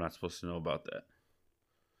 Oh, I'm not supposed to know about that.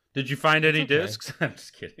 Did you find any discs? I'm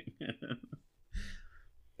just kidding.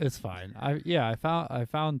 It's fine. I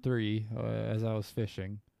found 3 as I was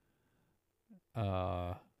fishing.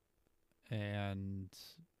 And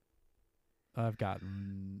I've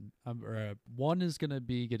gotten one is gonna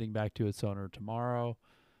be getting back to its owner tomorrow.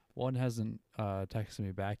 One hasn't texted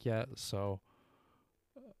me back yet, so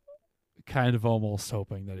kind of almost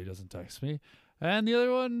hoping that he doesn't text me. And the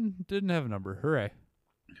other one didn't have a number. Hooray!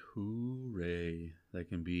 Hooray! That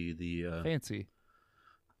can be the fancy.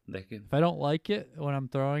 That can. If I don't like it when I'm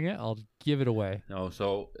throwing it, I'll give it away. No,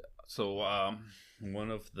 so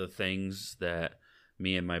one of the things that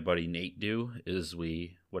me and my buddy Nate do is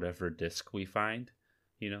whatever disc we find,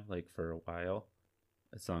 like for a while,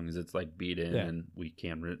 as long as it's like beat in and we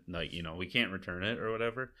can we can't return it or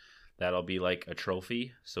whatever, that'll be like a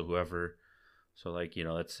trophy. So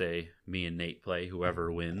let's say me and Nate play,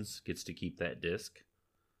 whoever wins gets to keep that disc,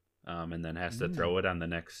 and then has to throw it on the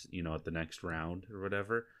next, at the next round or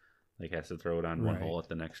whatever. Like has to throw it on one hole at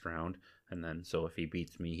the next round, and then so if he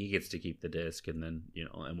beats me, he gets to keep the disc, and then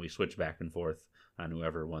and we switch back and forth on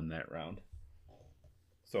whoever won that round.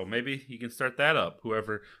 So maybe you can start that up.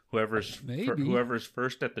 Whoever's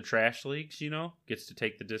first at the trash leagues, gets to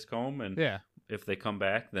take the disc home, and if they come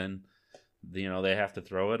back, then they have to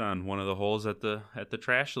throw it on one of the holes at the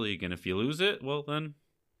trash league, and if you lose it, well then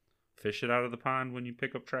fish it out of the pond when you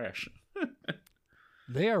pick up trash.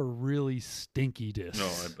 They are really stinky discs. No,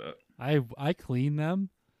 I bet. I clean them,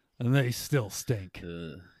 and they still stink.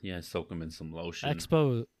 Soak them in some lotion.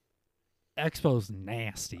 Expo's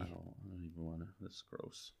nasty. I don't even want to. This is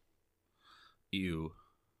gross. Ew.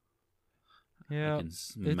 Yeah, I can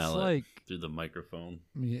smell it like through the microphone.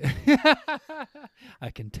 yeah. I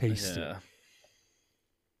can taste it.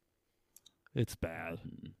 It's bad.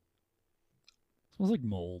 Mhm. Smells like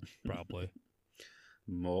mold, probably.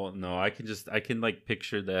 Mold? No, I can like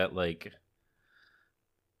picture that like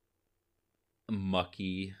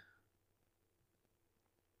mucky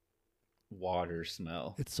water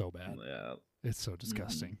smell. It's so bad. Yeah. It's so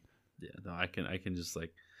disgusting. Yeah, no, I can just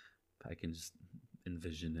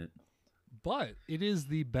envision it. But it is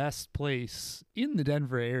the best place in the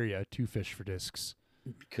Denver area to fish for discs.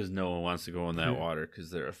 Because no one wants to go in that water because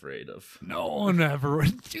they're afraid of. No one ever,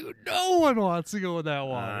 dude. No one wants to go in that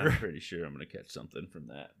water. I'm pretty sure I'm gonna catch something from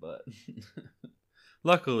that, but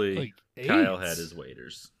luckily Like Kyle AIDS. had his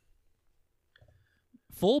waders.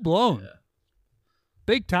 Full blown, Yeah.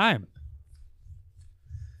 big time.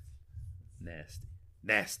 Nasty.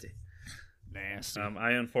 Nasty.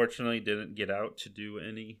 I unfortunately didn't get out to do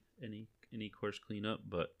any course cleanup,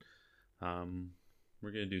 but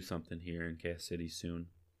we're gonna do something here in Cass City soon.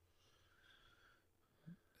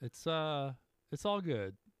 It's all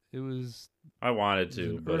good. It was I wanted It was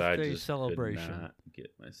to, an but I Earth Day just celebration. could not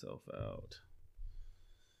get myself out.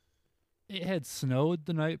 It had snowed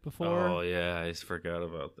the night before. Oh yeah, I forgot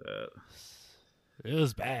about that. It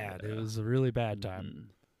was bad. Yeah. It was a really bad time. Mhm.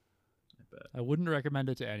 I bet. I wouldn't recommend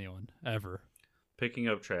it to anyone ever. Picking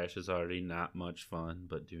up trash is already not much fun,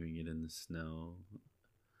 but doing it in the snow.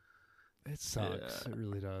 It sucks. Yeah. It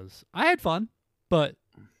really does. I had fun, but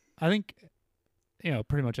I think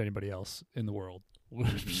pretty much anybody else in the world would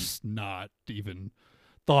have just not even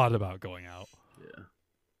thought about going out. Yeah.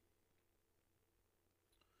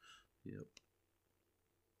 Yep.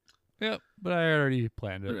 Yep, but I already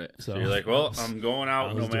planned it. Right. So So you're like, well, I'm going I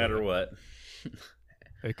out was no doing matter it. what.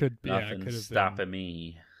 It could it Nothing's could have stopping been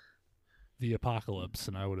me. the apocalypse,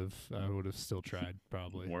 and I would have still tried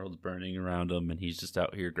probably. The world's burning around him, and he's just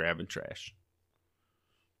out here grabbing trash.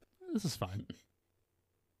 This is fine.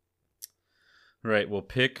 Right. We'll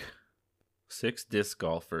pick 6 disc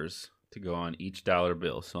golfers to go on each dollar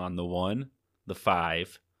bill. So on the 1, the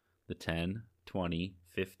 5, the 10, 20,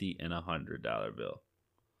 50, and $100 bill.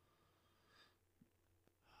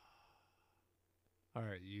 All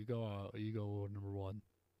right, you go. You go number 1.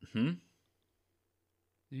 Hmm.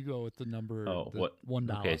 You go with the number. Oh, the what?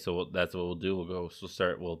 $1. Okay, so that's what we'll do.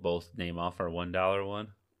 We'll both name off our $1 one.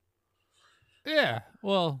 Yeah.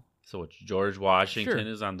 Well. So it's George Washington Sure.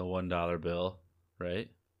 is on the $1 bill, right?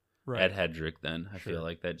 Right. Ed Hedrick. Then I Sure. feel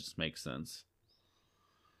like that just makes sense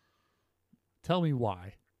Tell me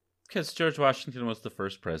why. because George Washington was the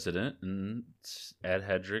first president, and Ed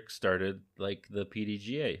Hedrick started like the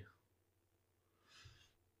PDGA.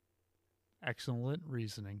 Excellent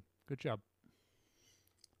reasoning. Good job.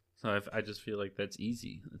 So I just feel like that's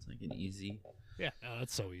easy. It's like an easy. Yeah, no,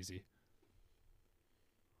 that's so easy.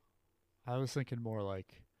 I was thinking more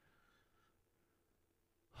like,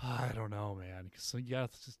 I don't know, man. So yeah,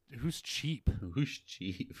 it's just, who's cheap? Who's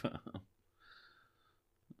cheap?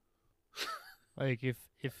 Like if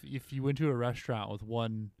you went to a restaurant with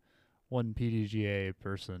one PDGA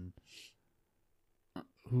person,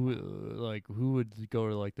 who would go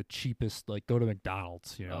to like the cheapest? Like go to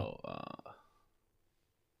McDonald's, you know?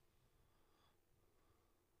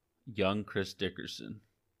 Young Chris Dickerson.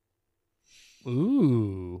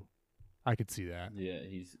 Ooh, I could see that. Yeah,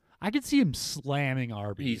 I could see him slamming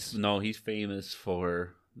Arby's. he's famous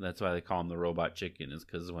for. That's why they call him the Robot Chicken. Is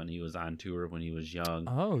because when he was on tour when he was young,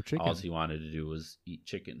 chicken. all he wanted to do was eat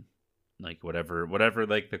chicken, like whatever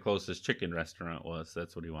like the closest chicken restaurant was.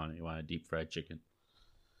 That's what he wanted. He wanted deep fried chicken.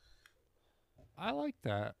 I like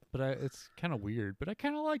that, but it's kind of weird. But I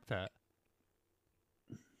kind of like that.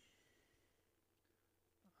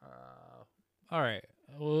 All right,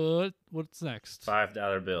 what's next?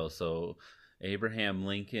 $5 bill. So Abraham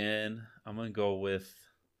Lincoln. I'm gonna go with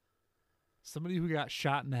Somebody who got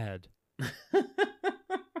shot in the head.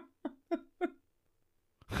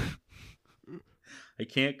 I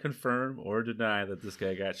can't confirm or deny that this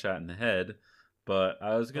guy got shot in the head, but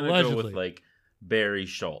I was gonna go Allegedly. with like Barry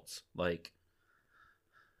Schultz. Like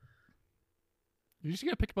You just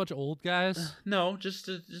gotta pick a bunch of old guys. no, just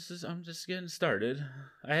as I'm just getting started.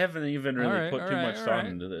 I haven't even really Alright, put too alright, much thought alright.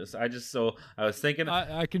 into this. I was thinking.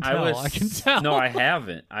 I can tell. I can tell. No, I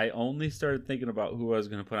haven't. I only started thinking about who I was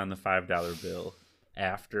going to put on the $5 bill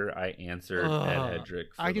after I answered Ed Hedrick.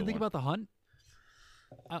 I can think about the hunt.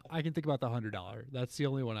 I can think about the $100. That's the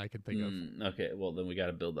only one I can think of. Okay, well then we got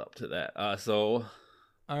to build up to that. So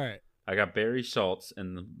All right. I got Barry Schultz,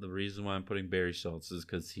 and the reason why I'm putting Barry Schultz is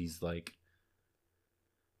because he's like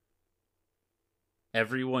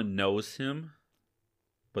everyone knows him,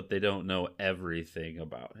 but they don't know everything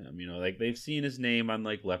about him. Like they've seen his name on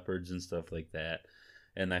like leopards and stuff like that.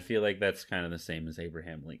 And I feel like that's kind of the same as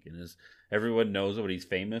Abraham Lincoln. Is everyone knows what he's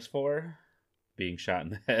famous for? Being shot in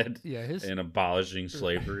the head and abolishing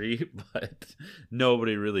slavery, but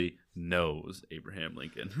nobody really knows Abraham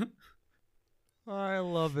Lincoln. I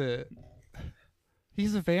love it.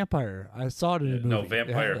 He's a vampire. I saw it in a movie. No,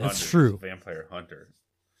 vampire hunter. It's true. Vampire hunter.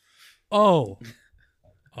 Oh.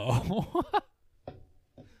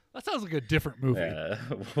 That sounds like a different movie. Yeah,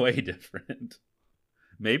 way different.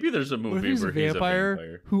 Maybe there's a movie where he's a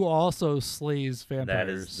vampire who also slays vampires. That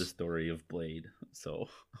is the story of Blade. So,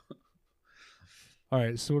 all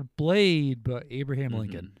right, so Blade, but Abraham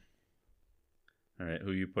Lincoln. All right,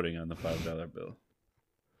 who are you putting on the $5 bill?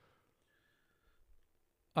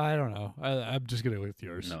 I don't know. I'm just gonna go with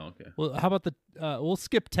yours. No, okay. Well, how about we'll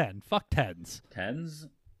skip 10. Fuck tens. Tens.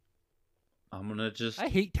 I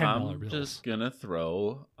hate $10 bills. I'm just gonna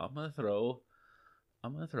throw. I'm gonna throw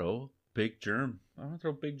Big Germ. I'm gonna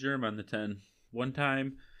throw Big Germ on the 10. One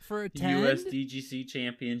time for a 10 USDGC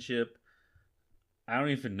championship. I don't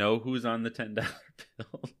even know who's on the $10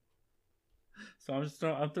 bill. So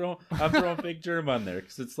I'm throwing Big Germ on there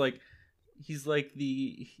because it's like he's like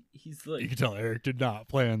you can tell Eric did not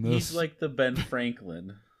plan this. He's like the Ben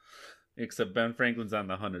Franklin, except Ben Franklin's on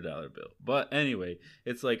the $100 bill. But anyway,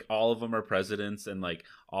 it's like all of them are presidents, and like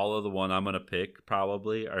all of the one I'm gonna pick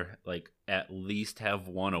probably are like at least have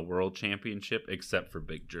won a world championship, except for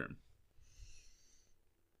Big Germ.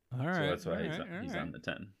 All right, so that's why he's on the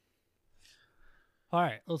 10. All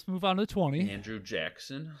right, let's move on to 20. Andrew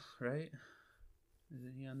Jackson, right?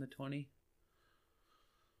 Isn't he on the 20?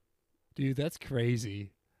 Dude, that's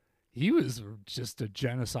crazy. He was just a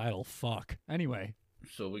genocidal fuck. Anyway.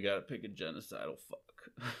 So we gotta pick a genocidal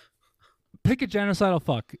fuck. Pick a genocidal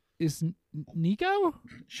fuck. Is Nico?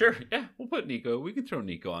 Sure, yeah, we'll put Nico. We can throw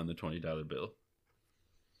Nico on the $20 bill.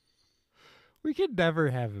 We could never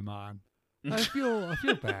have him on. I feel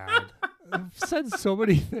bad. I've said so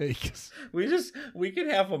many things. We could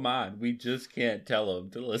have him on. We just can't tell him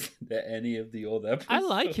to listen to any of the old episodes. I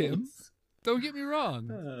like him. Don't get me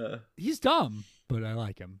wrong. He's dumb, but I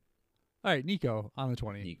like him. All right, Nico on the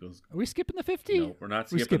 20. Are we skipping the 50? No, we're not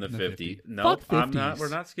skipping the 50. No, Fuck I'm not. We're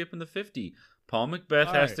not skipping the 50. Paul Macbeth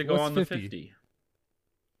has to go on the 50.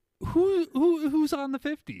 Who's on the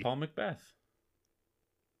 50? Paul Macbeth.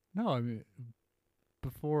 No, I mean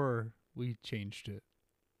before we changed it.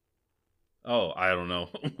 Oh, I don't know.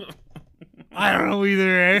 I don't know either,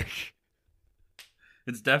 Eric.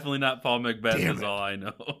 It's definitely not Paul Macbeth is all I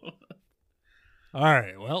know. All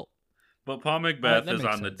right, well. But Paul Macbeth is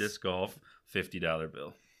on the disc golf $50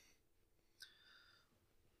 bill.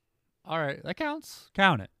 All right, that counts.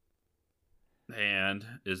 Count it. And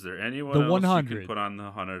is there anyone else you can put on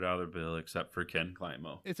the $100 bill except for Ken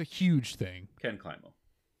Climo? It's a huge thing. Ken Climo.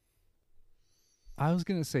 I was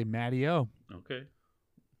going to say Matty O. Okay.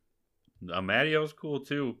 Matty O's cool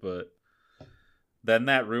too, but then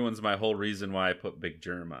that ruins my whole reason why I put Big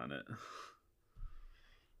Germ on it.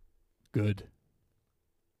 Good.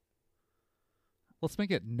 Let's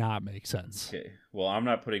make it not make sense. Okay. Well, I'm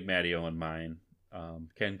not putting Matty O on mine.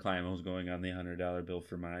 Ken Climo's going on the $100 bill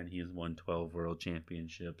for mine. He has won 12 world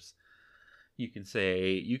championships. You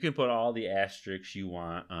can put all the asterisks you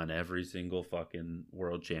want on every single fucking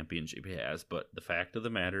world championship he has, but the fact of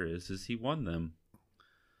the matter is he won them.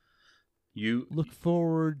 You look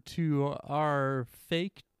forward to our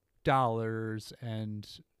fake dollars and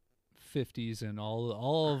 50s and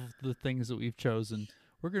all of the things that we've chosen.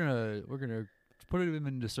 We're gonna put them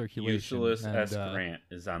into circulation. Useless S. Grant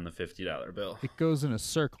is on the $50 bill. It goes in a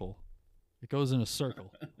circle. I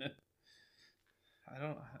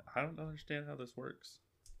don't understand how this works.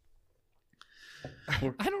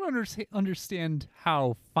 I don't understand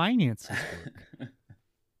how finances work.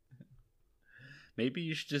 Maybe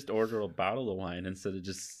you should just order a bottle of wine instead of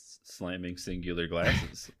just slamming singular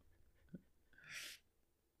glasses.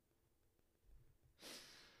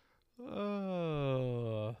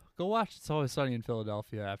 Go watch It's Always Sunny in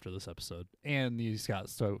Philadelphia after this episode. And the Scott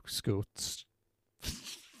Stokes.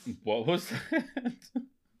 What was that?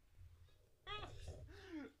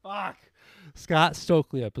 Fuck. Scott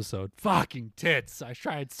Stokely episode. Fucking tits. I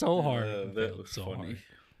tried so hard. That was so funny. Hard.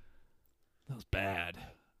 That was bad.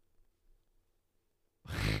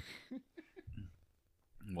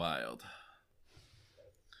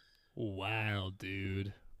 Wild,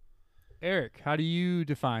 dude. Eric, how do you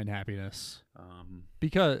define happiness?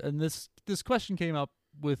 Because this question came up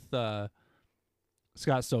with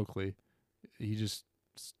Scott Stokely. He just,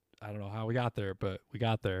 I don't know how we got there, but we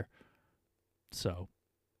got there. So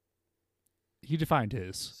he defined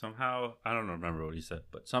his. Somehow, I don't remember what he said,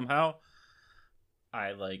 but somehow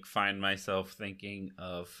I like find myself thinking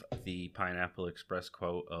of the Pineapple Express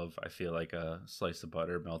quote of I feel like a slice of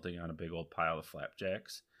butter melting on a big old pile of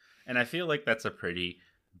flapjacks. And I feel like that's a pretty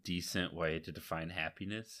decent way to define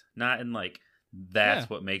happiness. Not in like that's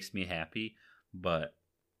what makes me happy, but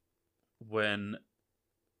when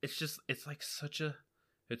it's like such a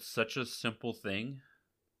simple thing.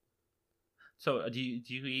 So do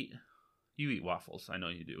you eat waffles? I know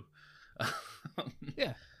you do.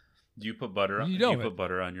 Yeah. Do you put butter on? You Do know you it. put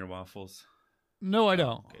butter on your waffles? No, I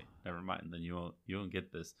don't. Okay, never mind. Then you won't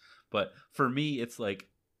get this. But for me, it's like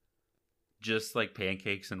just like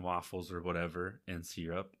pancakes and waffles or whatever, and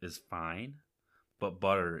syrup is fine. But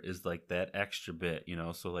butter is like that extra bit, you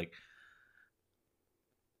know. So like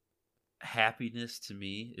happiness to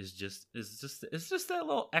me is just that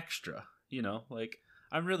little extra, you know. Like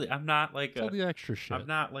I'm not like It's all the extra shit. I'm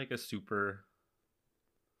not like a super.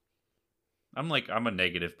 I'm a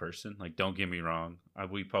negative person. Like, don't get me wrong.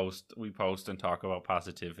 We post and talk about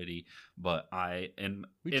positivity, but in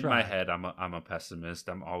my head, I'm a pessimist.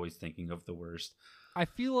 I'm always thinking of the worst. I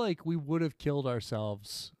feel like we would have killed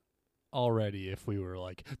ourselves already if we were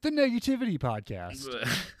like the negativity podcast.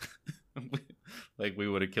 Like we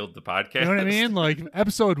would have killed the podcast. You know what I mean? Like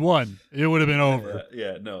episode 1, it would have been over.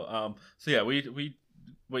 No. So yeah,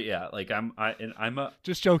 But yeah, like I'm a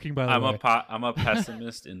just joking by the way. I'm a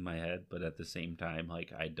pessimist in my head, but at the same time,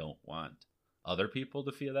 like I don't want other people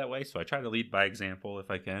to feel that way, so I try to lead by example if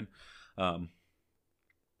I can.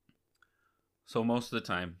 So most of the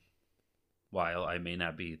time, while I may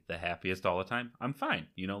not be the happiest all the time, I'm fine.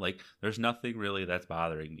 You know, like there's nothing really that's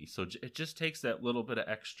bothering me. So it just takes that little bit of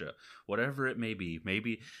extra, whatever it may be.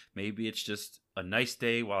 Maybe it's just a nice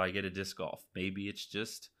day while I get a disc golf. Maybe it's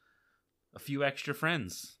just a few extra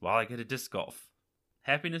friends while I get a disc golf.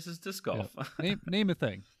 Happiness is disc golf. Yep. Name a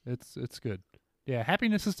thing. It's good. Yeah,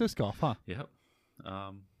 happiness is disc golf, huh? Yep.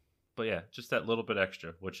 But yeah, just that little bit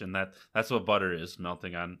extra, that's what butter is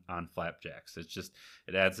melting on flapjacks.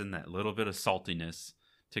 It adds in that little bit of saltiness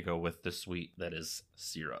to go with the sweet that is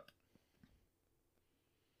syrup.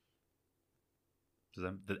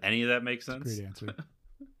 Did any of that make sense? Great answer.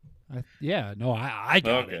 I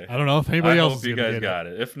got Okay. it. I don't know if anybody else hope you guys got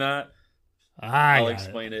it. If not, I'll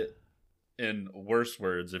explain it in worse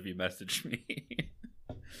words if you message me.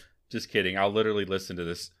 Just kidding. I'll literally listen to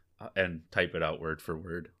this and type it out word for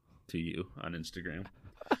word to you on Instagram.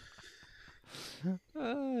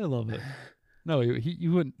 I love it. No,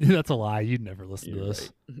 you wouldn't. That's a lie. You'd never listen to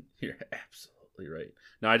this. Right. You're absolutely right.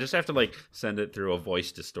 No, I just have to like send it through a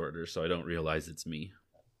voice distorter so I don't realize it's me.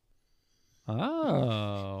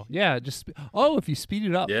 Oh, yeah. If you speed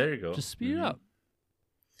it up. Yeah, there you go. Just speed it up.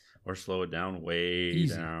 Or slow it down way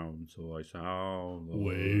down so I sound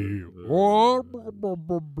way.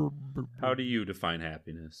 How do you define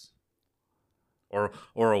happiness? Or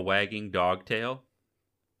a wagging dog tail?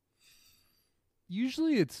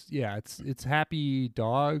 Usually it's happy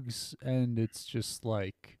dogs, and it's just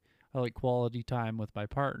like I like quality time with my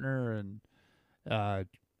partner, and I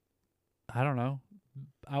don't know,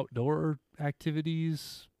 outdoor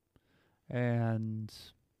activities, and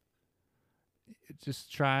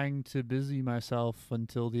just trying to busy myself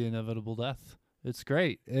until the inevitable death. It's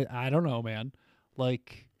great. I don't know, man.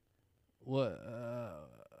 Like, what?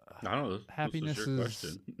 I don't know. Happiness this was your is.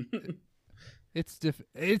 question. It's difficult.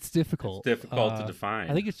 It's difficult to define.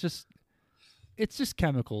 I think it's just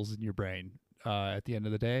chemicals in your brain at the end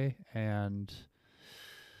of the day, and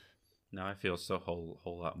now I feel so whole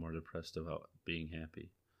lot more depressed about being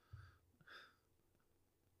happy.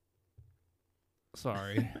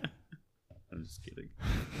 Sorry. I'm just kidding.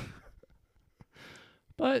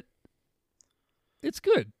 But it's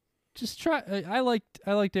good. Just try. I liked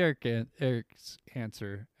Eric's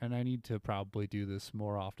answer, and I need to probably do this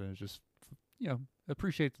more often. It's just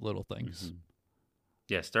appreciate the little things. Mm-hmm.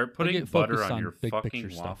 Yeah, start putting butter on your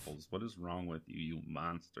fucking waffles. What is wrong with you, you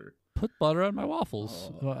monster? Put butter on my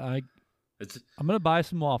waffles. Oh. I'm gonna buy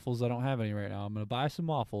some waffles. I don't have any right now. I'm gonna buy some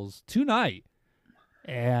waffles tonight,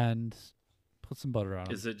 and put some butter on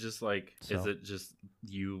them. Is it just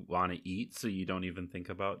you want to eat, so you don't even think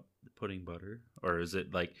about putting butter, or is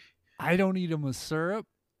it like I don't eat them with syrup?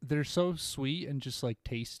 They're so sweet and just like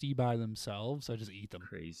tasty by themselves. I just eat them.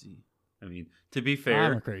 Crazy. I mean, to be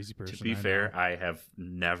fair, I'm a crazy person. To be fair, I have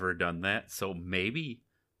never done that, so maybe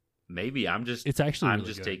I'm just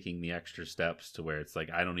taking the extra steps to where it's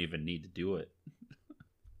like I don't even need to do it.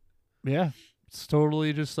 Yeah, it's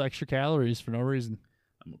totally just extra calories for no reason.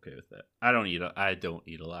 I'm okay with that. I don't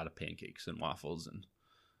eat a lot of pancakes and waffles, and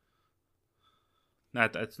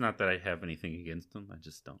it's not that I have anything against them. I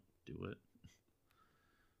just don't do it.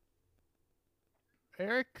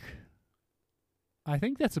 Eric, I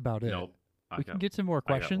think that's about it. Nope. We can get to more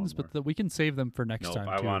questions, but we can save them for next time.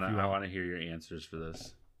 I want to hear your answers for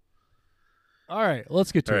this. All right,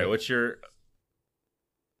 let's get to it. All right, what's your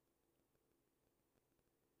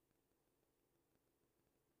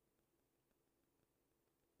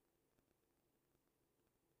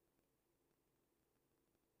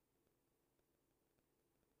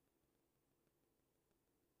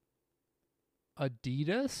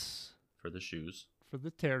Adidas for the shoes? for the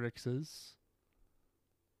Terrexes.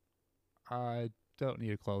 I don't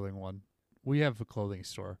need a clothing one. We have a clothing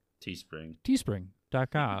store. Teespring.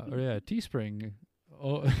 Teespring.com. Yeah, Teespring.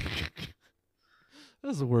 Oh, that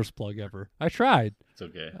was the worst plug ever. I tried. It's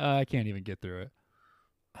okay. I can't even get through it.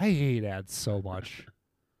 I hate ads so much.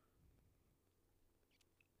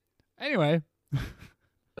 Anyway.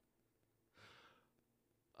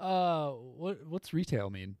 What's retail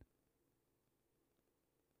mean?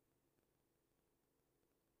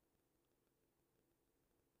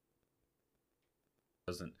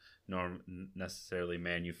 Doesn't necessarily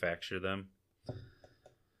manufacture them.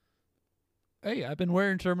 Hey, I've been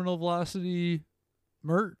wearing Terminal Velocity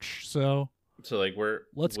merch, so like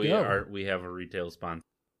we have a retail sponsor.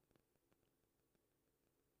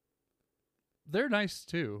 They're nice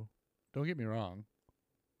too. Don't get me wrong.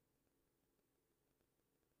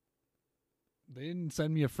 They didn't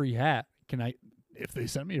send me a free hat. If they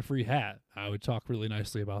sent me a free hat, I would talk really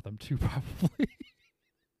nicely about them too, probably.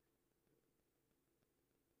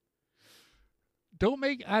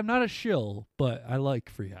 I'm not a shill, but I like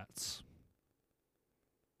free hats.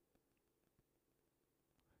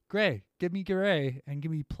 Gray. Give me gray and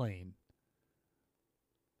give me plain.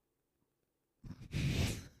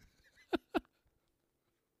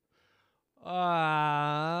 The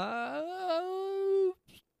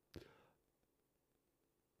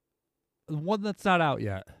one that's not out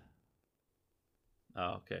yet.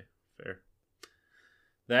 Oh, okay. Fair.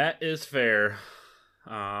 That is fair.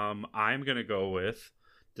 I'm going to go with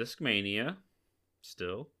Discmania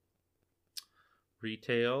still.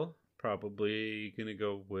 Retail, probably going to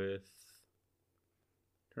go with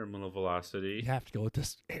Terminal Velocity. You have to go with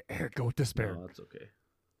this. Eric, go with this pair. No, that's okay.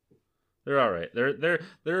 They're all right. They're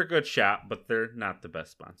a good shop, but they're not the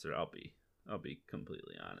best sponsor. I'll be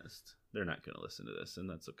completely honest. They're not going to listen to this, and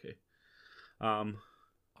that's okay.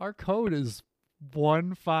 Our code is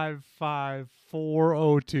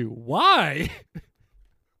 155402. Why?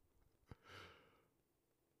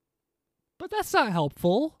 But that's not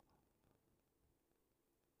helpful.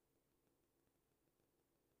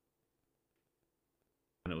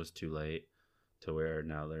 And it was too late to where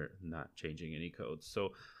now they're not changing any codes.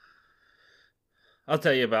 So I'll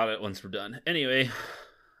tell you about it once we're done. Anyway,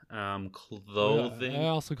 clothing. I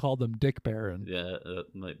also called them Dick Barron. Yeah,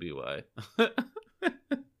 that might be why.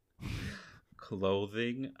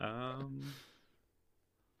 Clothing. I'm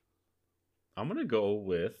gonna go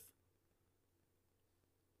with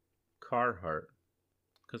Carhartt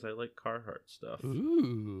because I like Carhartt stuff.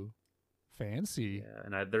 Ooh, fancy. Yeah,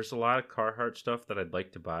 and there's a lot of Carhartt stuff that I'd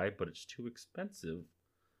like to buy, but it's too expensive,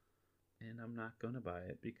 and I'm not gonna buy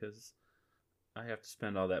it because I have to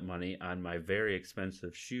spend all that money on my very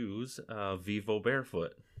expensive shoes, Vivo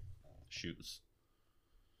Barefoot shoes.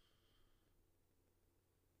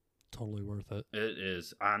 Totally worth it. It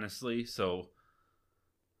is, honestly. So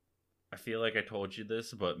I feel like I told you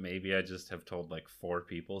this, but maybe I just have told like 4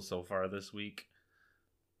 people so far this week.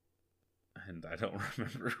 And I don't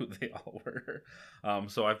remember who they all were.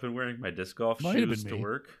 So I've been wearing my disc golf shoes to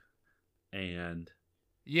work. And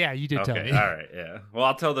yeah, you did tell me. All right, yeah. Well,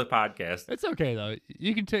 I'll tell the podcast. It's okay though.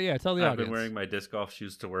 You can tell the audience. I've been wearing my disc golf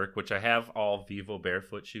shoes to work, which I have all Vivo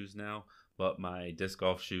Barefoot shoes now, but my disc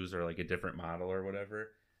golf shoes are like a different model or whatever.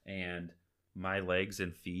 And my legs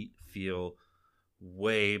and feet feel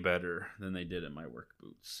way better than they did in my work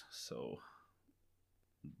boots. So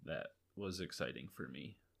that was exciting for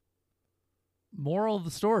me. Moral of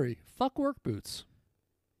the story, fuck work boots.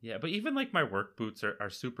 Yeah, but even like my work boots are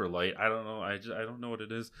super light. I don't know. I don't know what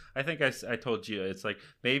it is. I think I told you it's like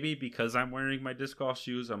maybe because I'm wearing my disc golf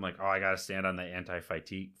shoes, I'm like, oh, I got to stand on the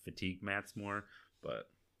anti-fatigue mats more. But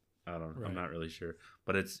I don't know. Right. I'm not really sure.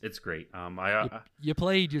 But it's great. You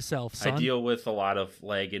played yourself, son. I deal with a lot of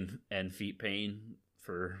leg and feet pain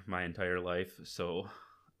for my entire life. So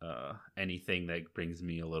anything that brings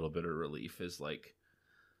me a little bit of relief is like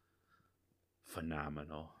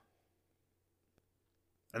phenomenal.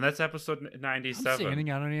 And that's episode 97. I'm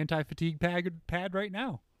standing on an anti-fatigue pad right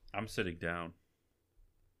now. I'm sitting down.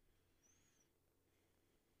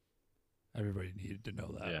 Everybody needed to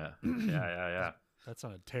know that. Yeah. That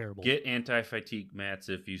sounded terrible. Get anti-fatigue mats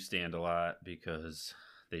if you stand a lot because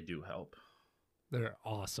they do help. They're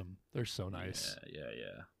awesome. They're so nice.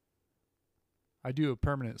 Yeah. I do a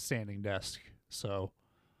permanent standing desk, so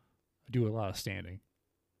I do a lot of standing.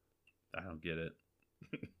 I don't get it.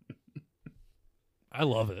 I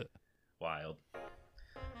love it. Wild.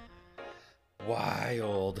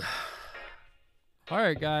 All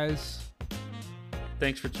right, guys.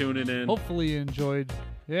 Thanks for tuning in. Hopefully you enjoyed.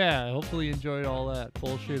 Yeah, hopefully you enjoyed all that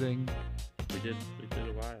bullshitting. We did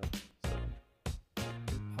a while.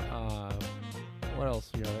 So. What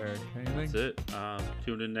else you got, Eric? Anything? That's it.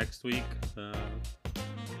 Tune in next week.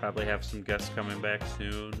 Probably have some guests coming back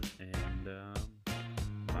soon. And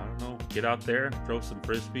I don't know. Get out there, throw some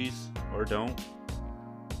frisbees, or don't.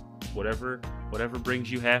 Whatever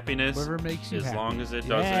brings you happiness. Whatever makes you as happy. long as it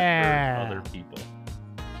doesn't hurt other people.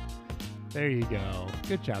 There you go.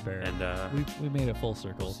 Good job, Eric. And we made it full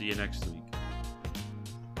circle. We'll see you next week.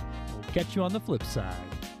 We'll catch you on the flip side.